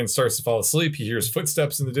as Morgan starts to fall asleep, he hears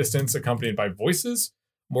footsteps in the distance accompanied by voices.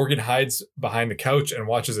 Morgan hides behind the couch and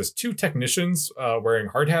watches as two technicians wearing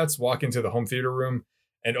hard hats walk into the home theater room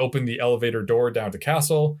and open the elevator door down to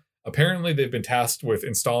Castle. Apparently, they've been tasked with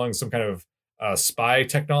installing some kind of spy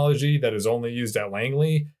technology that is only used at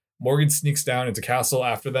Langley. Morgan sneaks down into Castle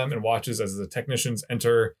after them and watches as the technicians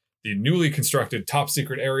enter the newly constructed top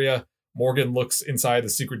secret area. Morgan looks inside the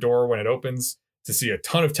secret door when it opens to see a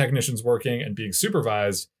ton of technicians working and being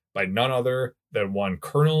supervised by none other than one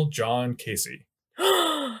Colonel John Casey.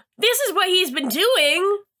 This is what he's been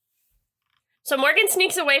doing! So Morgan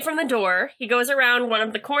sneaks away from the door. He goes around one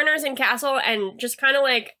of the corners in Castle and just kind of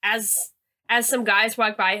like, as some guys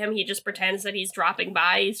walk by him, he just pretends that he's dropping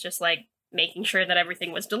by. He's just like making sure that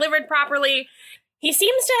everything was delivered properly. He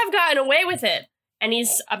seems to have gotten away with it, and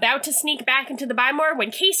he's about to sneak back into the Buy More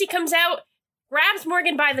when Casey comes out, grabs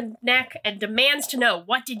Morgan by the neck, and demands to know,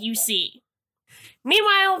 what did you see?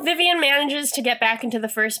 Meanwhile, Vivian manages to get back into the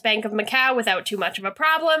First Bank of Macau without too much of a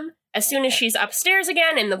problem. As soon as she's upstairs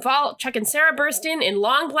again in the vault, Chuck and Sarah burst in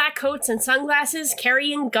long black coats and sunglasses,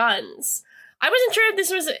 carrying guns. I wasn't sure if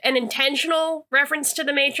this was an intentional reference to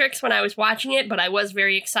The Matrix when I was watching it, but I was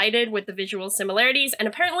very excited with the visual similarities, and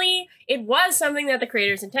apparently it was something that the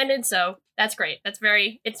creators intended, so that's great. It's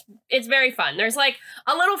very fun. There's like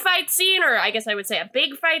a little fight scene, or I guess I would say a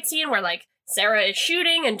big fight scene, where like Sarah is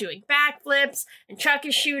shooting and doing backflips, and Chuck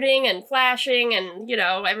is shooting and flashing, and, you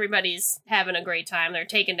know, everybody's having a great time. They're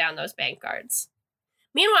taking down those bank guards.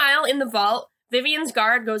 Meanwhile, in the vault, Vivian's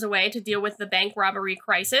guard goes away to deal with the bank robbery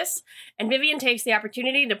crisis, and Vivian takes the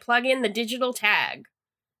opportunity to plug in the digital tag.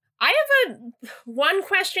 I have one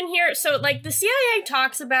question here. So, like, the CIA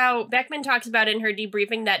Beckman talks about in her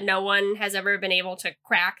debriefing that no one has ever been able to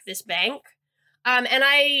crack this bank. And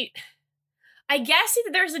I guess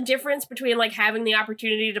there's a difference between, like, having the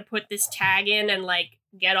opportunity to put this tag in and, like,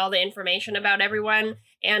 get all the information about everyone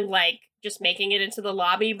and, like, just making it into the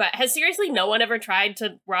lobby. But has seriously no one ever tried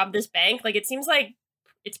to rob this bank? Like, it seems like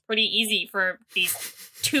it's pretty easy for these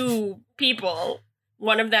two people,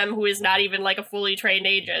 one of them who is not even, like, a fully trained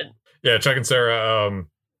agent. Yeah, Chuck and Sarah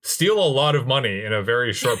steal a lot of money in a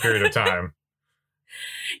very short period of time.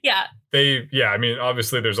 Yeah. I mean,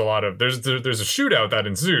 obviously there's a shootout that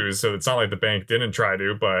ensues, so it's not like the bank didn't try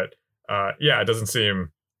to, but it doesn't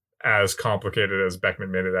seem as complicated as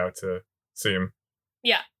Beckman made it out to seem.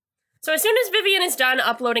 Yeah. So as soon as Vivian is done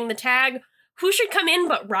uploading the tag, who should come in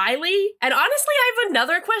but Riley? And honestly, I have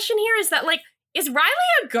another question here, is that, like, is Riley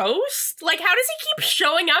a ghost? Like, how does he keep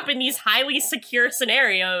showing up in these highly secure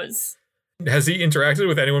scenarios? Has he interacted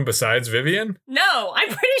with anyone besides Vivian? No, I'm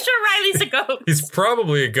pretty sure Riley's a ghost. He's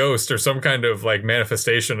probably a ghost or some kind of, like,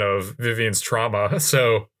 manifestation of Vivian's trauma.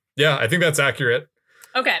 So, yeah, I think that's accurate.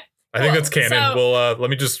 Okay. I think that's canon.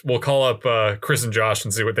 So, we'll call up Chris and Josh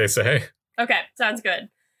and see what they say. Okay, sounds good.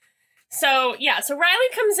 So Riley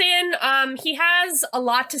comes in. He has a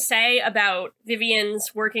lot to say about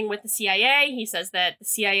Vivian's working with the CIA. He says that the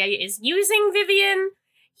CIA is using Vivian.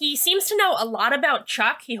 He seems to know a lot about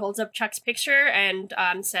Chuck. He holds up Chuck's picture and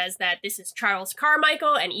says that this is Charles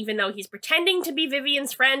Carmichael, and even though he's pretending to be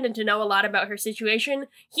Vivian's friend and to know a lot about her situation,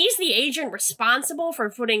 he's the agent responsible for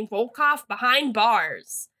putting Volkov behind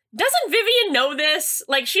bars. Doesn't Vivian know this?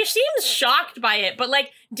 Like, she seems shocked by it, but,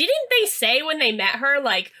 like, didn't they say when they met her,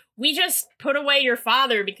 like, we just put away your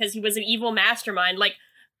father because he was an evil mastermind? Like,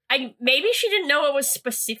 maybe she didn't know it was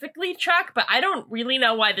specifically Chuck, but I don't really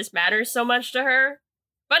know why this matters so much to her.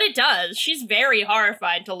 But it does. She's very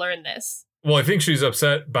horrified to learn this. Well, I think she's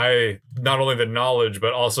upset by not only the knowledge,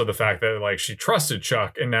 but also the fact that, like, she trusted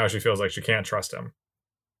Chuck, and now she feels like she can't trust him.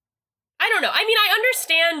 I don't know. I mean, I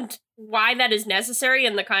understand why that is necessary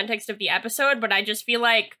in the context of the episode, but I just feel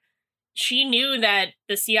like she knew that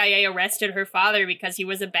the CIA arrested her father because he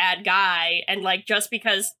was a bad guy, and, like, just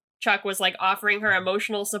because Chuck was, like, offering her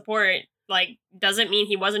emotional support, like, doesn't mean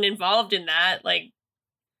he wasn't involved in that. Like,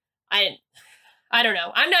 I don't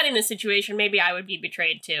know. I'm not in this situation. Maybe I would be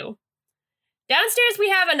betrayed too. Downstairs, we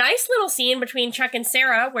have a nice little scene between Chuck and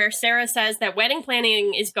Sarah, where Sarah says that wedding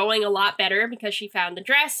planning is going a lot better because she found the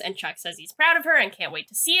dress, and Chuck says he's proud of her and can't wait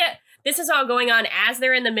to see it. This is all going on as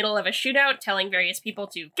they're in the middle of a shootout, telling various people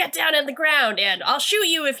to get down on the ground and I'll shoot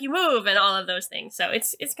you if you move and all of those things. So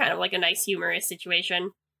it's kind of like a nice humorous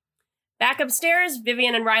situation. Back upstairs,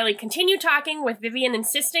 Vivian and Riley continue talking, with Vivian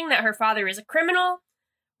insisting that her father is a criminal.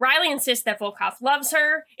 Riley insists that Volkov loves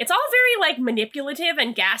her. It's all very, like, manipulative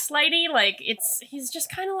and gaslighty. Like, he's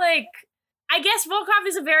just kind of like, I guess Volkov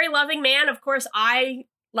is a very loving man. Of course, I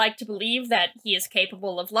like to believe that he is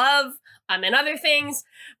capable of love and other things.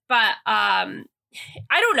 But I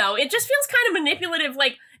don't know. It just feels kind of manipulative.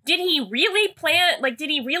 Like, did he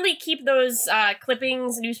really keep those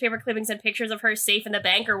newspaper clippings and pictures of her safe in the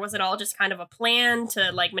bank, or was it all just kind of a plan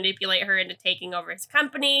to, like, manipulate her into taking over his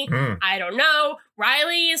company? I don't know.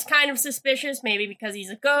 Riley is kind of suspicious, maybe because he's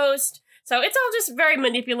a ghost. So it's all just very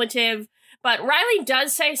manipulative. But Riley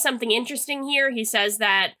does say something interesting here. He says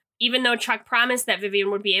that even though Chuck promised that Vivian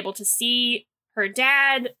would be able to see her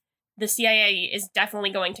dad, the CIA is definitely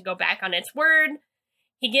going to go back on its word.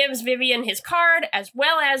 He gives Vivian his card, as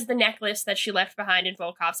well as the necklace that she left behind in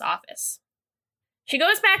Volkov's office. She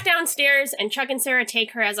goes back downstairs, and Chuck and Sarah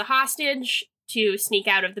take her as a hostage to sneak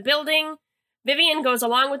out of the building. Vivian goes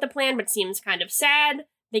along with the plan, but seems kind of sad.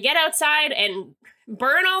 They get outside and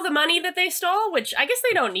burn all the money that they stole, which I guess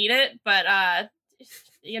they don't need it, but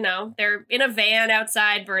they're in a van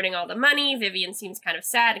outside burning all the money. Vivian seems kind of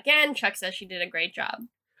sad again. Chuck says she did a great job.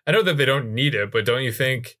 I know that they don't need it, but don't you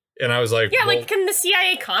think? And I was like, yeah, like, can the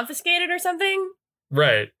CIA confiscate it or something?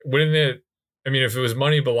 Right. Wouldn't it? I mean, if it was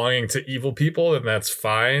money belonging to evil people, then that's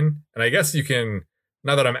fine. And I guess you can,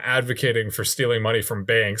 not that I'm advocating for stealing money from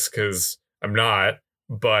banks, because I'm not,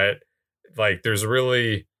 but like there's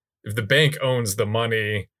really, if the bank owns the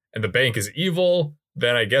money and the bank is evil,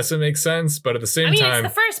 then I guess it makes sense. But at the same time,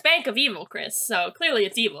 it's the first bank of evil, Chris, so clearly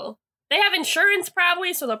it's evil. They have insurance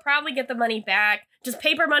probably, so they'll probably get the money back. Does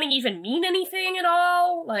paper money even mean anything at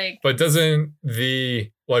all? But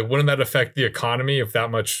wouldn't that affect the economy if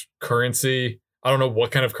that much currency? I don't know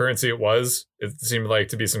what kind of currency it was. It seemed like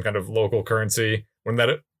to be some kind of local currency. Wouldn't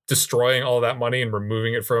that destroying all that money and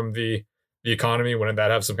removing it from the economy? Wouldn't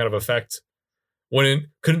that have some kind of effect? Couldn't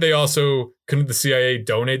the CIA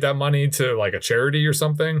donate that money to like a charity or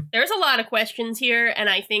something? There's a lot of questions here, and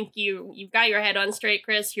I think you've got your head on straight,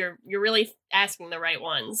 Chris. You're really asking the right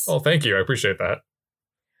ones. Oh, thank you. I appreciate that.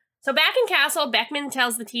 So back in Castle, Beckman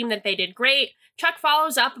tells the team that they did great. Chuck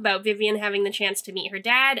follows up about Vivian having the chance to meet her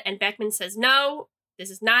dad, and Beckman says no, this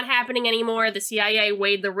is not happening anymore. The CIA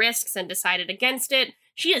weighed the risks and decided against it.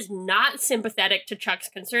 She is not sympathetic to Chuck's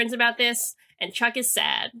concerns about this, and Chuck is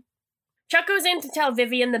sad. Chuck goes in to tell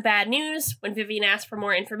Vivian the bad news. When Vivian asks for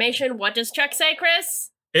more information, what does Chuck say,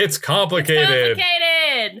 Chris? It's complicated.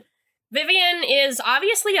 Vivian is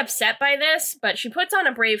obviously upset by this, but she puts on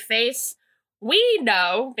a brave face. We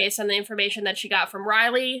know, based on the information that she got from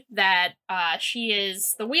Riley, that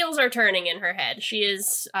the wheels are turning in her head. She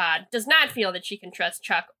does not feel that she can trust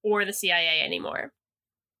Chuck or the CIA anymore.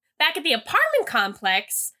 Back at the apartment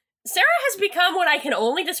complex, Sarah has become what I can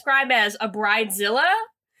only describe as a bridezilla.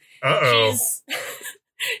 Uh-oh.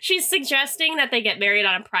 She's suggesting that they get married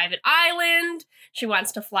on a private island. She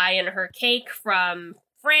wants to fly in her cake from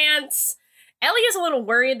France. Ellie is a little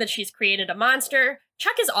worried that she's created a monster.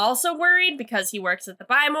 Chuck is also worried because he works at the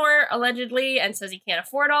Buy More, allegedly, and says he can't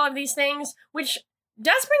afford all of these things, which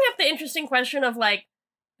does bring up the interesting question of, like,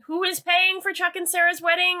 who is paying for Chuck and Sarah's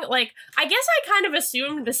wedding? Like, I guess I kind of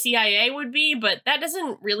assumed the CIA would be, but that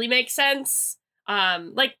doesn't really make sense.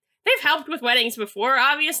 They've helped with weddings before,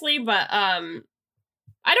 obviously, but, I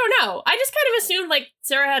don't know. I just kind of assumed, like,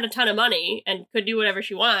 Sarah had a ton of money and could do whatever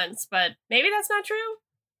she wants, but maybe that's not true.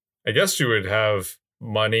 I guess she would have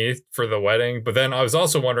money for the wedding, but then I was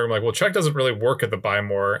also wondering, like, well, Chuck doesn't really work at the Buy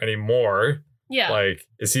More anymore. Yeah. Like,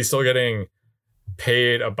 is he still getting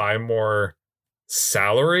paid a Buy More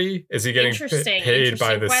salary? Is he getting paid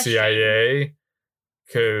by the CIA?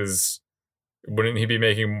 Because wouldn't he be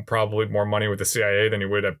making probably more money with the CIA than he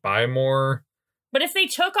would at Buy More? But if they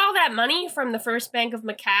took all that money from the First Bank of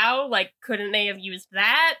Macau, like, couldn't they have used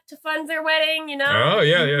that to fund their wedding, you know? Oh,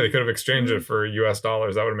 yeah, they could have exchanged it for US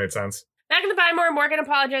dollars. That would have made sense. Back in the Buy More, Morgan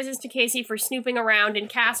apologizes to Casey for snooping around in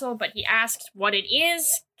Castle, but he asks what it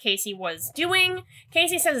is Casey was doing.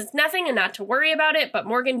 Casey says it's nothing and not to worry about it, but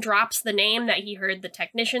Morgan drops the name that he heard the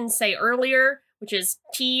technicians say earlier, which is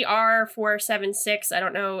TR-476. I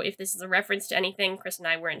don't know if this is a reference to anything. Chris and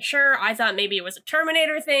I weren't sure. I thought maybe it was a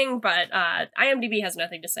Terminator thing, but IMDb has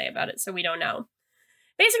nothing to say about it, so we don't know.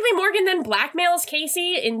 Basically, Morgan then blackmails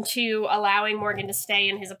Casey into allowing Morgan to stay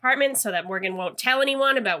in his apartment so that Morgan won't tell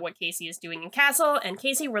anyone about what Casey is doing in Castle, and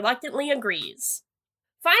Casey reluctantly agrees.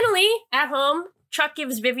 Finally, at home, Chuck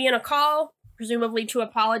gives Vivian a call, presumably to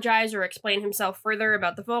apologize or explain himself further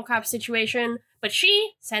about the Volkov situation, but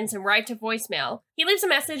she sends him right to voicemail. He leaves a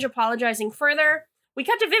message apologizing further. We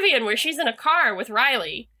cut to Vivian where she's in a car with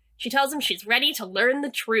Riley. She tells him she's ready to learn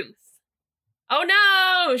the truth. Oh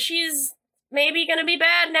no, she's maybe gonna be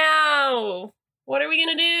bad now. What are we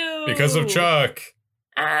gonna do? Because of Chuck.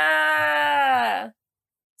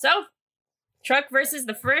 So, Chuck versus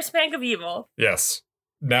the First Bank of Evil. Yes.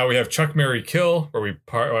 Now we have Chuck, Marry, Kill, where we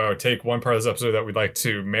take one part of this episode that we'd like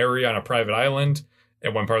to marry on a private island,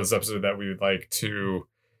 and one part of this episode that we would like to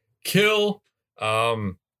kill.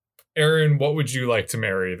 Aaron, what would you like to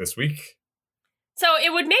marry this week? So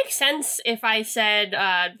it would make sense if I said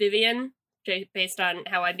Vivian, based on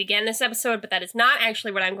how I began this episode, but that is not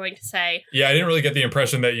actually what I'm going to say. Yeah, I didn't really get the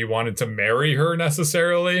impression that you wanted to marry her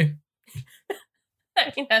necessarily.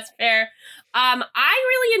 I mean, that's fair. I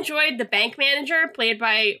really enjoyed the bank manager, played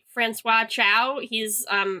by Francois Chow. He's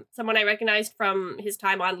someone I recognized from his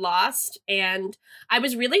time on Lost, and I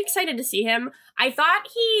was really excited to see him. I thought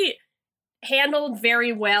he handled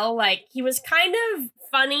very well. Like, he was kind of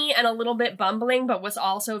funny and a little bit bumbling, but was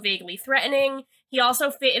also vaguely threatening. He also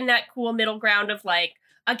fit in that cool middle ground of, like,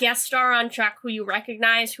 a guest star on Chuck who you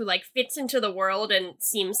recognize, who, like, fits into the world and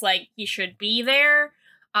seems like he should be there.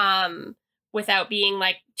 without being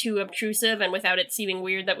like too obtrusive and without it seeming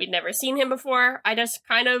weird that we'd never seen him before. I just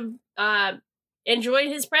kind of enjoyed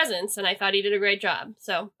his presence, and I thought he did a great job.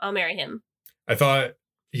 So I'll marry him. I thought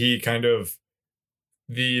he kind of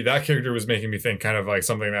that character was making me think kind of like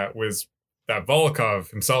something that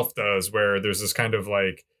Volkov himself does, where there's this kind of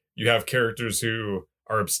like, you have characters who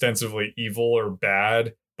are ostensibly evil or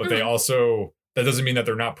bad, but they also, that doesn't mean that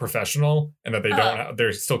they're not professional and that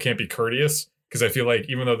they still can't be courteous. Because I feel like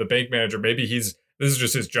even though the bank manager, maybe this is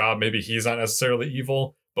just his job, maybe he's not necessarily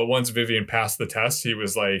evil, but once Vivian passed the test, he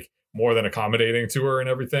was like more than accommodating to her and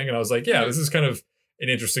everything. And I was like, yeah, this is kind of an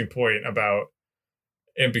interesting point about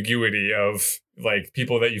ambiguity of like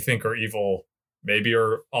people that you think are evil maybe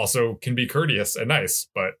are also can be courteous and nice,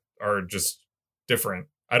 but are just different.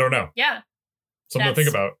 I don't know. Yeah. Something to think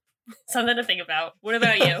about. Something to think about. What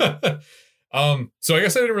about you? So I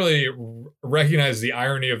guess I didn't really recognize the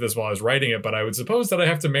irony of this while I was writing it, but I would suppose that I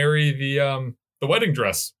have to marry the wedding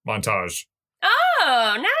dress montage.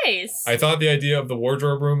 Oh, nice. I thought the idea of the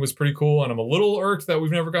wardrobe room was pretty cool, and I'm a little irked that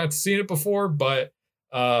we've never gotten to see it before, but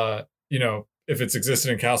you know, if it's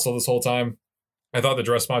existed in Castle this whole time, I thought the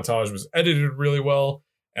dress montage was edited really well,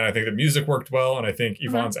 and I think the music worked well, and I think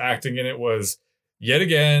Yvonne's acting in it was yet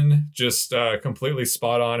again just completely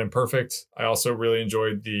spot on and perfect. I also really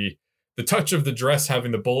enjoyed the touch of the dress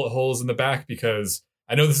having the bullet holes in the back, because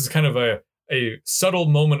I know this is kind of a subtle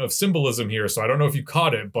moment of symbolism here, so I don't know if you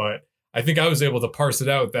caught it, but I think I was able to parse it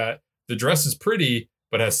out that the dress is pretty,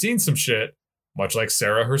 but has seen some shit, much like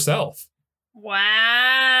Sarah herself.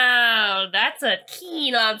 Wow, that's a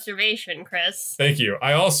keen observation, Chris. Thank you.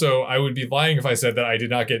 I would be lying if I said that I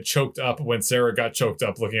did not get choked up when Sarah got choked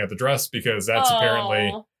up looking at the dress, because that's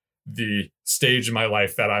apparently the stage in my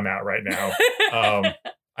life that I'm at right now.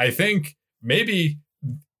 I think maybe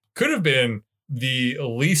could have been the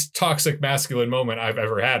least toxic masculine moment I've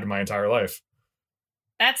ever had in my entire life.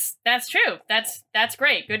 That's true. That's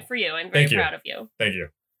great. Good for you. I'm very proud of you. Thank you.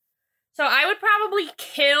 So I would probably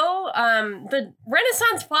kill the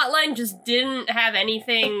Renaissance plotline. Just didn't have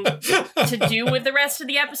anything to do with the rest of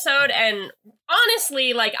the episode, and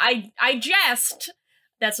honestly, like I jest.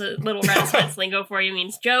 That's a little Renaissance lingo for you,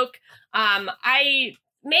 means joke. I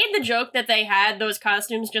made the joke that they had those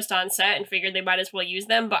costumes just on set and figured they might as well use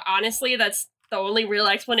them, but honestly, that's the only real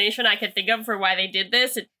explanation I could think of for why they did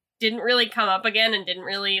this. It didn't really come up again and didn't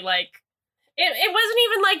really, like... It wasn't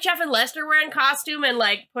even like Jeff and Lester were in costume and,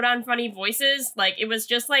 like, put on funny voices. Like, it was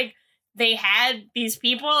just, like, they had these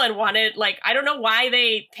people and wanted, like... I don't know why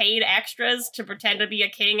they paid extras to pretend to be a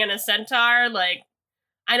king and a centaur. Like,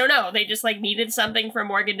 I don't know. They just, like, needed something for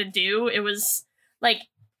Morgan to do. It was, like...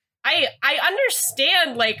 I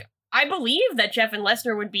understand, like, I believe that Jeff and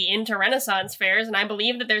Lester would be into Renaissance fairs, and I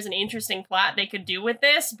believe that there's an interesting plot they could do with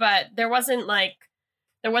this, but there wasn't like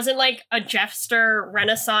a Jeffster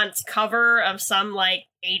Renaissance cover of some, like,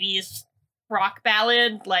 80s rock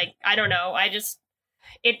ballad. Like, I don't know,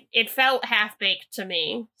 it felt half-baked to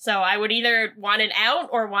me, so I would either want it out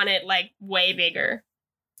or want it, like, way bigger.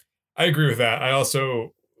 I agree with that. I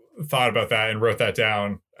also thought about that and wrote that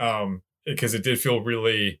down, because it did feel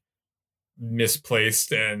really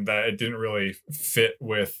misplaced and that it didn't really fit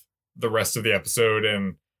with the rest of the episode.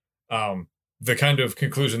 And the kind of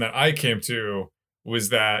conclusion that I came to was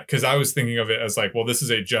that, because I was thinking of it as like, well, this is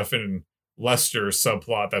a Jeff and Lester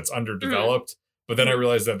subplot that's underdeveloped, but then I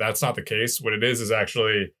realized that that's not the case. What it is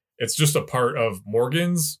actually, it's just a part of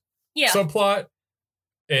Morgan's subplot.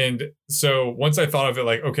 And so once I thought of it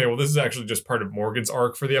like, okay, well, this is actually just part of Morgan's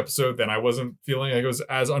arc for the episode, then I wasn't feeling like it was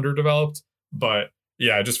as underdeveloped. But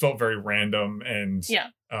yeah, it just felt very random and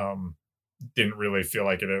didn't really feel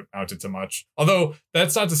like it amounted to much. Although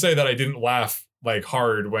that's not to say that I didn't laugh like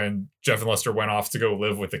hard when Jeff and Lester went off to go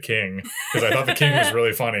live with the king, because I thought the king was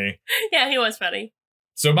really funny. Yeah, he was funny.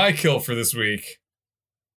 So my kill for this week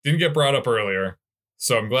didn't get brought up earlier,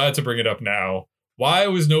 so I'm glad to bring it up now. Why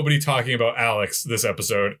was nobody talking about Alex this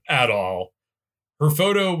episode at all? Her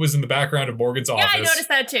photo was in the background of Morgan's office. Yeah, I noticed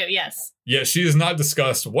that too, yes. Yet she is not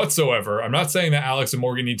discussed whatsoever. I'm not saying that Alex and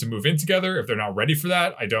Morgan need to move in together. If they're not ready for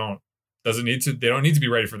that, they don't need to be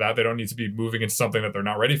ready for that. They don't need to be moving into something that they're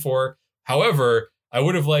not ready for. However, I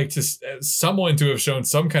would have liked someone to have shown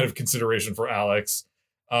some kind of consideration for Alex,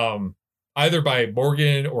 either by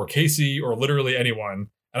Morgan or Casey or literally anyone.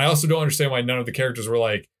 And I also don't understand why none of the characters were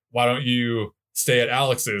like, why don't you stay at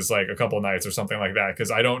Alex's like a couple nights or something like that?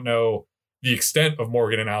 Because I don't know the extent of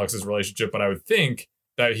Morgan and Alex's relationship, but I would think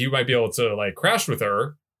that he might be able to like crash with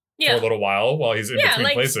her for a little while he's in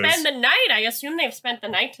between places. Yeah, like spend the night. I assume they've spent the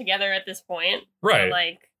night together at this point. Right. So,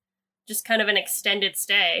 like, just kind of an extended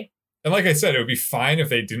stay. And like I said, it would be fine if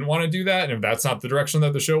they didn't want to do that and if that's not the direction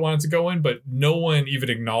that the show wanted to go in, but no one even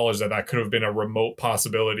acknowledged that that could have been a remote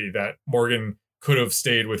possibility that Morgan could have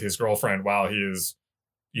stayed with his girlfriend while he is,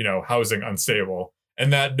 housing unstable.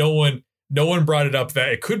 And that no one brought it up that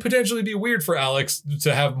it could potentially be weird for Alex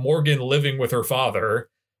to have Morgan living with her father,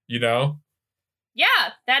 Yeah,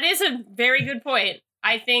 that is a very good point.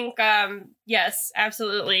 I think, yes,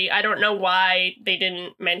 absolutely. I don't know why they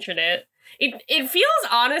didn't mention it. It feels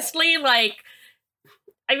honestly like,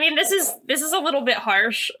 I mean, this is a little bit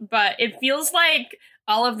harsh, but it feels like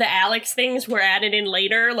all of the Alex things were added in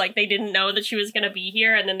later. Like they didn't know that she was going to be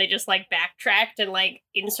here, and then they just like backtracked and like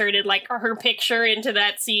inserted like her picture into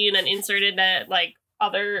that scene and inserted that like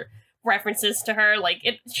other references to her. Like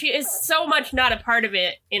she is so much not a part of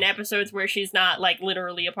it in episodes where she's not like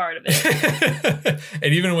literally a part of it.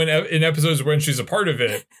 And even when in episodes when she's a part of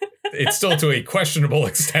it, it's still to a questionable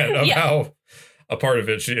extent of how a part of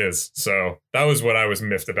it she is. So that was what I was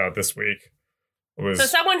miffed about this week. So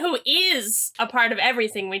someone who is a part of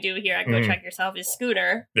everything we do here at Go Check Yourself is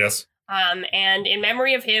Scooter. Yes. And in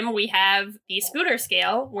memory of him, we have the Scooter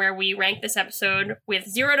scale, where we rank this episode with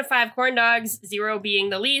 0 to 5 corn dogs, 0 being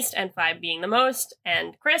the least and 5 being the most.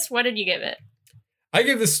 And Chris, what did you give it? I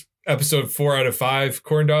give this episode 4 out of 5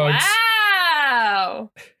 corn dogs.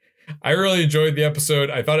 Wow! I really enjoyed the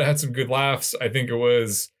episode. I thought it had some good laughs. I think it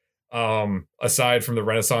was, aside from the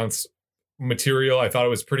Renaissance material, I thought it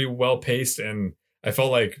was pretty well paced, and I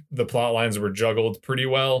felt like the plot lines were juggled pretty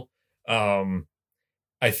well.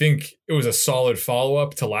 I think it was a solid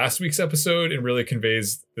follow-up to last week's episode and really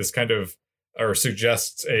conveys this kind of, or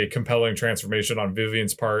suggests a compelling transformation on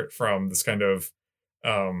Vivian's part from this kind of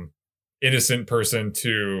innocent person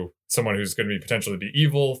to someone who's going to be potentially be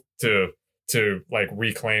evil to like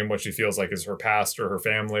reclaim what she feels like is her past or her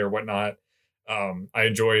family or whatnot. I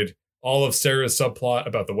enjoyed all of Sarah's subplot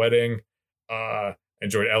about the wedding.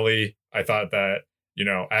 Enjoyed Ellie. I thought that,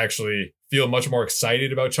 I actually feel much more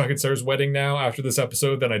excited about Chuck and Sarah's wedding now after this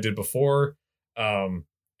episode than I did before.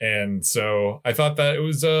 And so I thought that it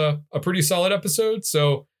was a pretty solid episode.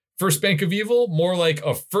 So First Bank of Evil, more like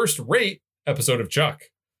a first-rate episode of Chuck.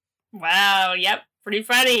 Wow, yep, pretty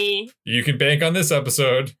funny. You can bank on this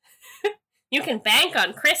episode. You can bank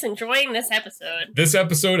on Chris enjoying this episode. This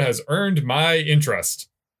episode has earned my interest.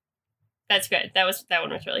 That's good. That one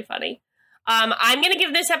was really funny. I'm going to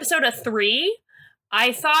give this episode a 3.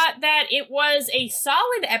 I thought that it was a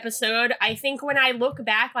solid episode. I think when I look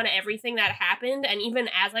back on everything that happened, and even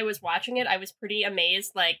as I was watching it, I was pretty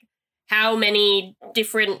amazed, like, how many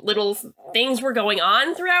different little things were going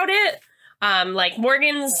on throughout it. Like,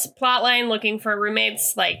 Morgan's plotline looking for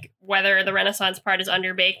roommates, like, whether the Renaissance part is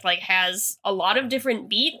underbaked, like, has a lot of different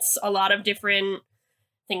beats, a lot of different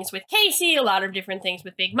things with Casey, a lot of different things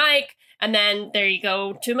with Big Mike, and then there you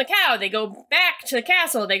go to Macau, they go back to the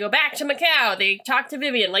castle, they go back to Macau, they talk to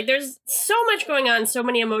Vivian. Like, there's so much going on, so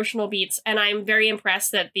many emotional beats, and I'm very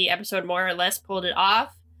impressed that the episode more or less pulled it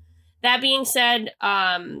off. That being said,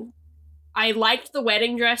 I liked the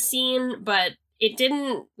wedding dress scene, but it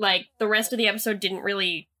didn't, like, the rest of the episode didn't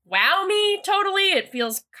really wow me totally. It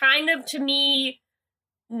feels kind of, to me,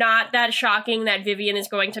 not that shocking that Vivian is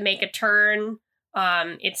going to make a turn.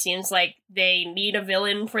 It seems like they need a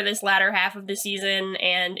villain for this latter half of the season,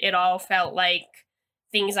 and it all felt like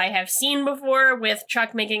things I have seen before, with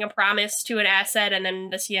Chuck making a promise to an asset and then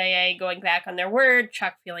the CIA going back on their word,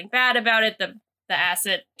 Chuck feeling bad about it, the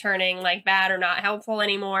asset turning like bad or not helpful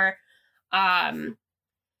anymore.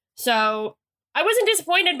 So I wasn't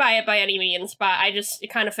disappointed by it by any means, but it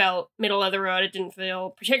kind of felt middle of the road. It didn't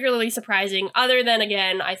feel particularly surprising, other than,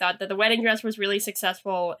 again, I thought that the wedding dress was really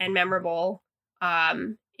successful and memorable.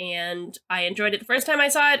 And I enjoyed it the first time I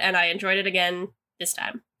saw it, and I enjoyed it again this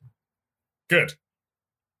time. Good.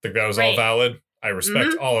 I think that was all valid. I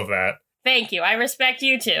respect all of that. Thank you. I respect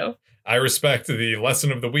you too. I respect the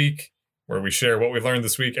lesson of the week, where we share what we learned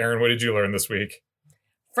this week. Aaron, what did you learn this week?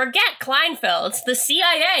 Forget Kleinfelds. The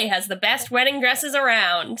CIA has the best wedding dresses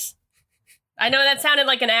around. I know that sounded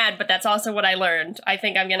like an ad, but that's also what I learned. I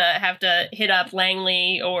think I'm gonna have to hit up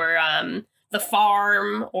Langley or the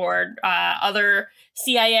farm or other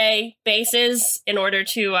CIA bases in order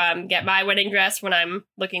to get my wedding dress when I'm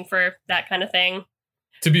looking for that kind of thing.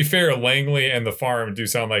 To be fair, Langley and the farm do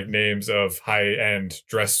sound like names of high-end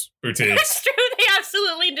dress boutiques. That's true, they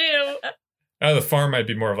absolutely do. The farm might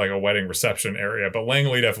be more of like a wedding reception area, but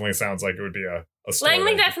Langley definitely sounds like it would be a store.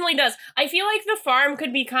 Langley definitely does. I feel like the farm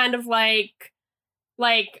could be kind of like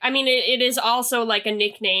I mean, it is also like a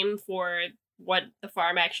nickname for what the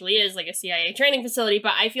farm actually is, like a CIA training facility,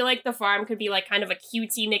 but I feel like the farm could be like kind of a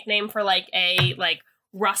cutesy nickname for like a like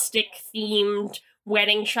rustic themed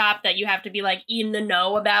wedding shop that you have to be like in the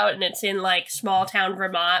know about, and it's in like small town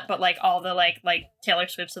Vermont, but like all the like Taylor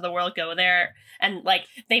Swifts of the world go there, and like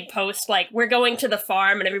they post like, we're going to the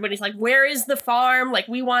farm, and everybody's like, where is the farm? Like,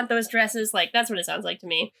 we want those dresses. Like, that's what it sounds like to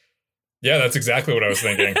me. Yeah, that's exactly what I was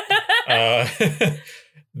thinking.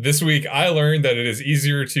 This week, I learned that it is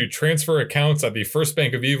easier to transfer accounts at the First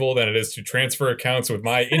Bank of Evil than it is to transfer accounts with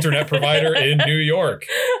my internet provider in New York.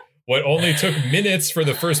 What only took minutes for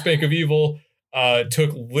the First Bank of Evil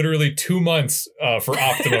took literally 2 months for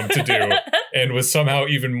Optimum to do, and was somehow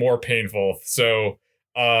even more painful. So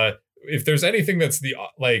if there's anything that's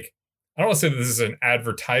I don't want to say that this is an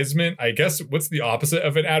advertisement. I guess what's the opposite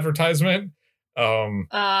of an advertisement?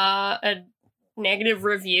 A negative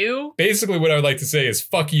review. Basically, what I would like to say is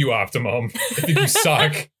fuck you, Optimum. I think you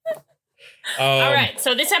suck. All right,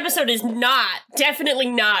 so this episode is definitely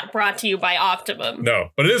not brought to you by Optimum.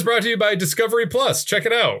 No, but it is brought to you by Discovery Plus. Check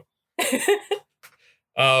it out.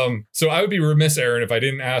 So I would be remiss, Aaron, if I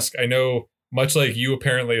didn't ask. I know, much like you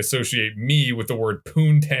apparently associate me with the word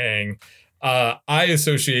poontang, I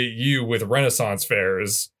associate you with Renaissance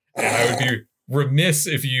fairs, and I would be remiss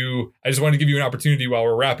if I just wanted to give you an opportunity while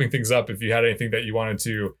we're wrapping things up, if you had anything that you wanted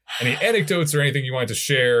to, any anecdotes or anything you wanted to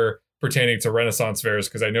share pertaining to Renaissance fairs,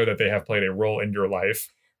 because I know that they have played a role in your life.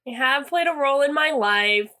 They have played a role in my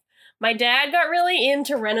life. My dad got really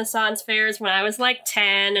into Renaissance fairs when I was like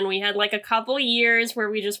 10, and we had like a couple years where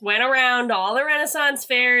we just went around all the Renaissance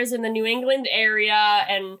fairs in the New England area,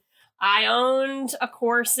 and I owned a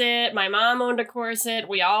corset. My mom owned a corset.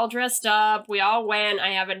 We all dressed up. We all went.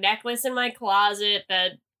 I have a necklace in my closet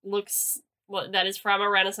that is from a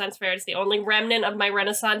Renaissance fair. It's the only remnant of my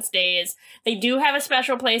Renaissance days. They do have a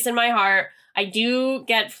special place in my heart. I do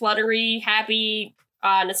get fluttery, happy,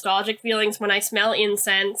 nostalgic feelings when I smell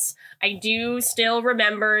incense. I do still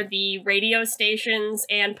remember the radio stations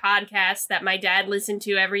and podcasts that my dad listened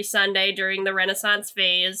to every Sunday during the Renaissance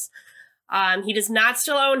phase. He does not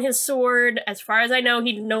still own his sword. As far as I know,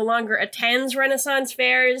 he no longer attends Renaissance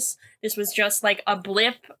fairs. This was just like a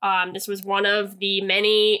blip. This was one of the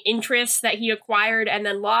many interests that he acquired and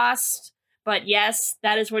then lost. But yes,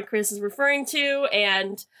 that is what Chris is referring to.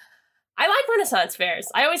 And I like Renaissance fairs.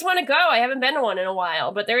 I always want to go. I haven't been to one in a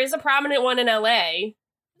while, but there is a prominent one in LA.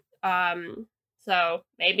 So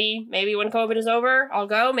maybe when COVID is over, I'll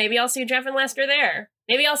go. Maybe I'll see Jeff and Lester there.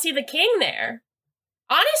 Maybe I'll see the King there.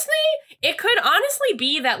 Honestly, it could honestly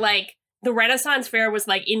be that, like, the Renaissance fair was,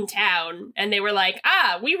 like, in town, and they were like,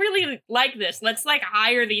 we really like this. Let's, like,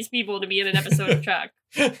 hire these people to be in an episode of Chuck.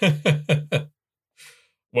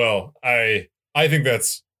 Well, I think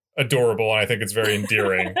that's adorable, and I think it's very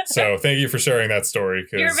endearing. So thank you for sharing that story.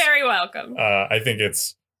 You're very welcome. I think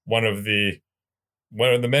it's one of the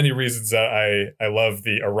many reasons that I love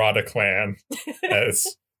the Arata clan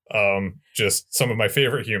as just some of my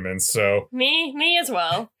favorite humans. So me as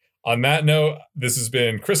well. On that note, this has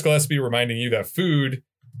been Chris Gillespie reminding you that food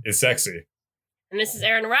is sexy. And this is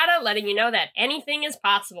Aaron Arata letting you know that anything is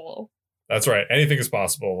possible. That's right. Anything is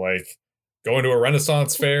possible. Like going to a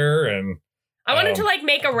Renaissance fair and I wanted to like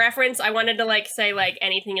make a reference. I wanted to like say like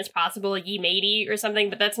anything is possible, ye matey or something,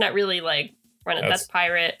 but that's not really like that's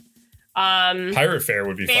pirate. Pirate fair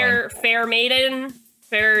would be fun. Fair maiden.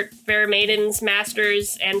 Fair maidens,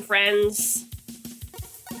 masters, and friends.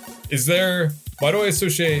 Why do I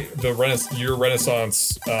associate your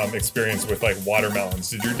Renaissance experience with like watermelons?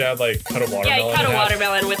 Did your dad like cut a watermelon? Yeah, he cut a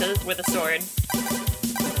watermelon with a sword.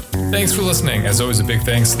 Thanks for listening. As always, a big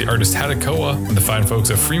thanks to the artist Hatakoa and the fine folks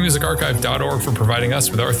at freemusicarchive.org for providing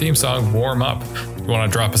us with our theme song, Warm Up. If you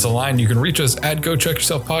want to drop us a line, you can reach us at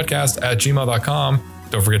gocheckyourselfpodcast@gmail.com.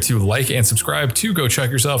 Don't forget to like and subscribe to Go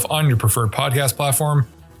Check Yourself on your preferred podcast platform.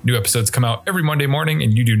 New episodes come out every Monday morning,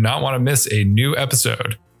 and you do not want to miss a new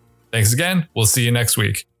episode. Thanks again. We'll see you next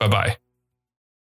week. Bye-bye.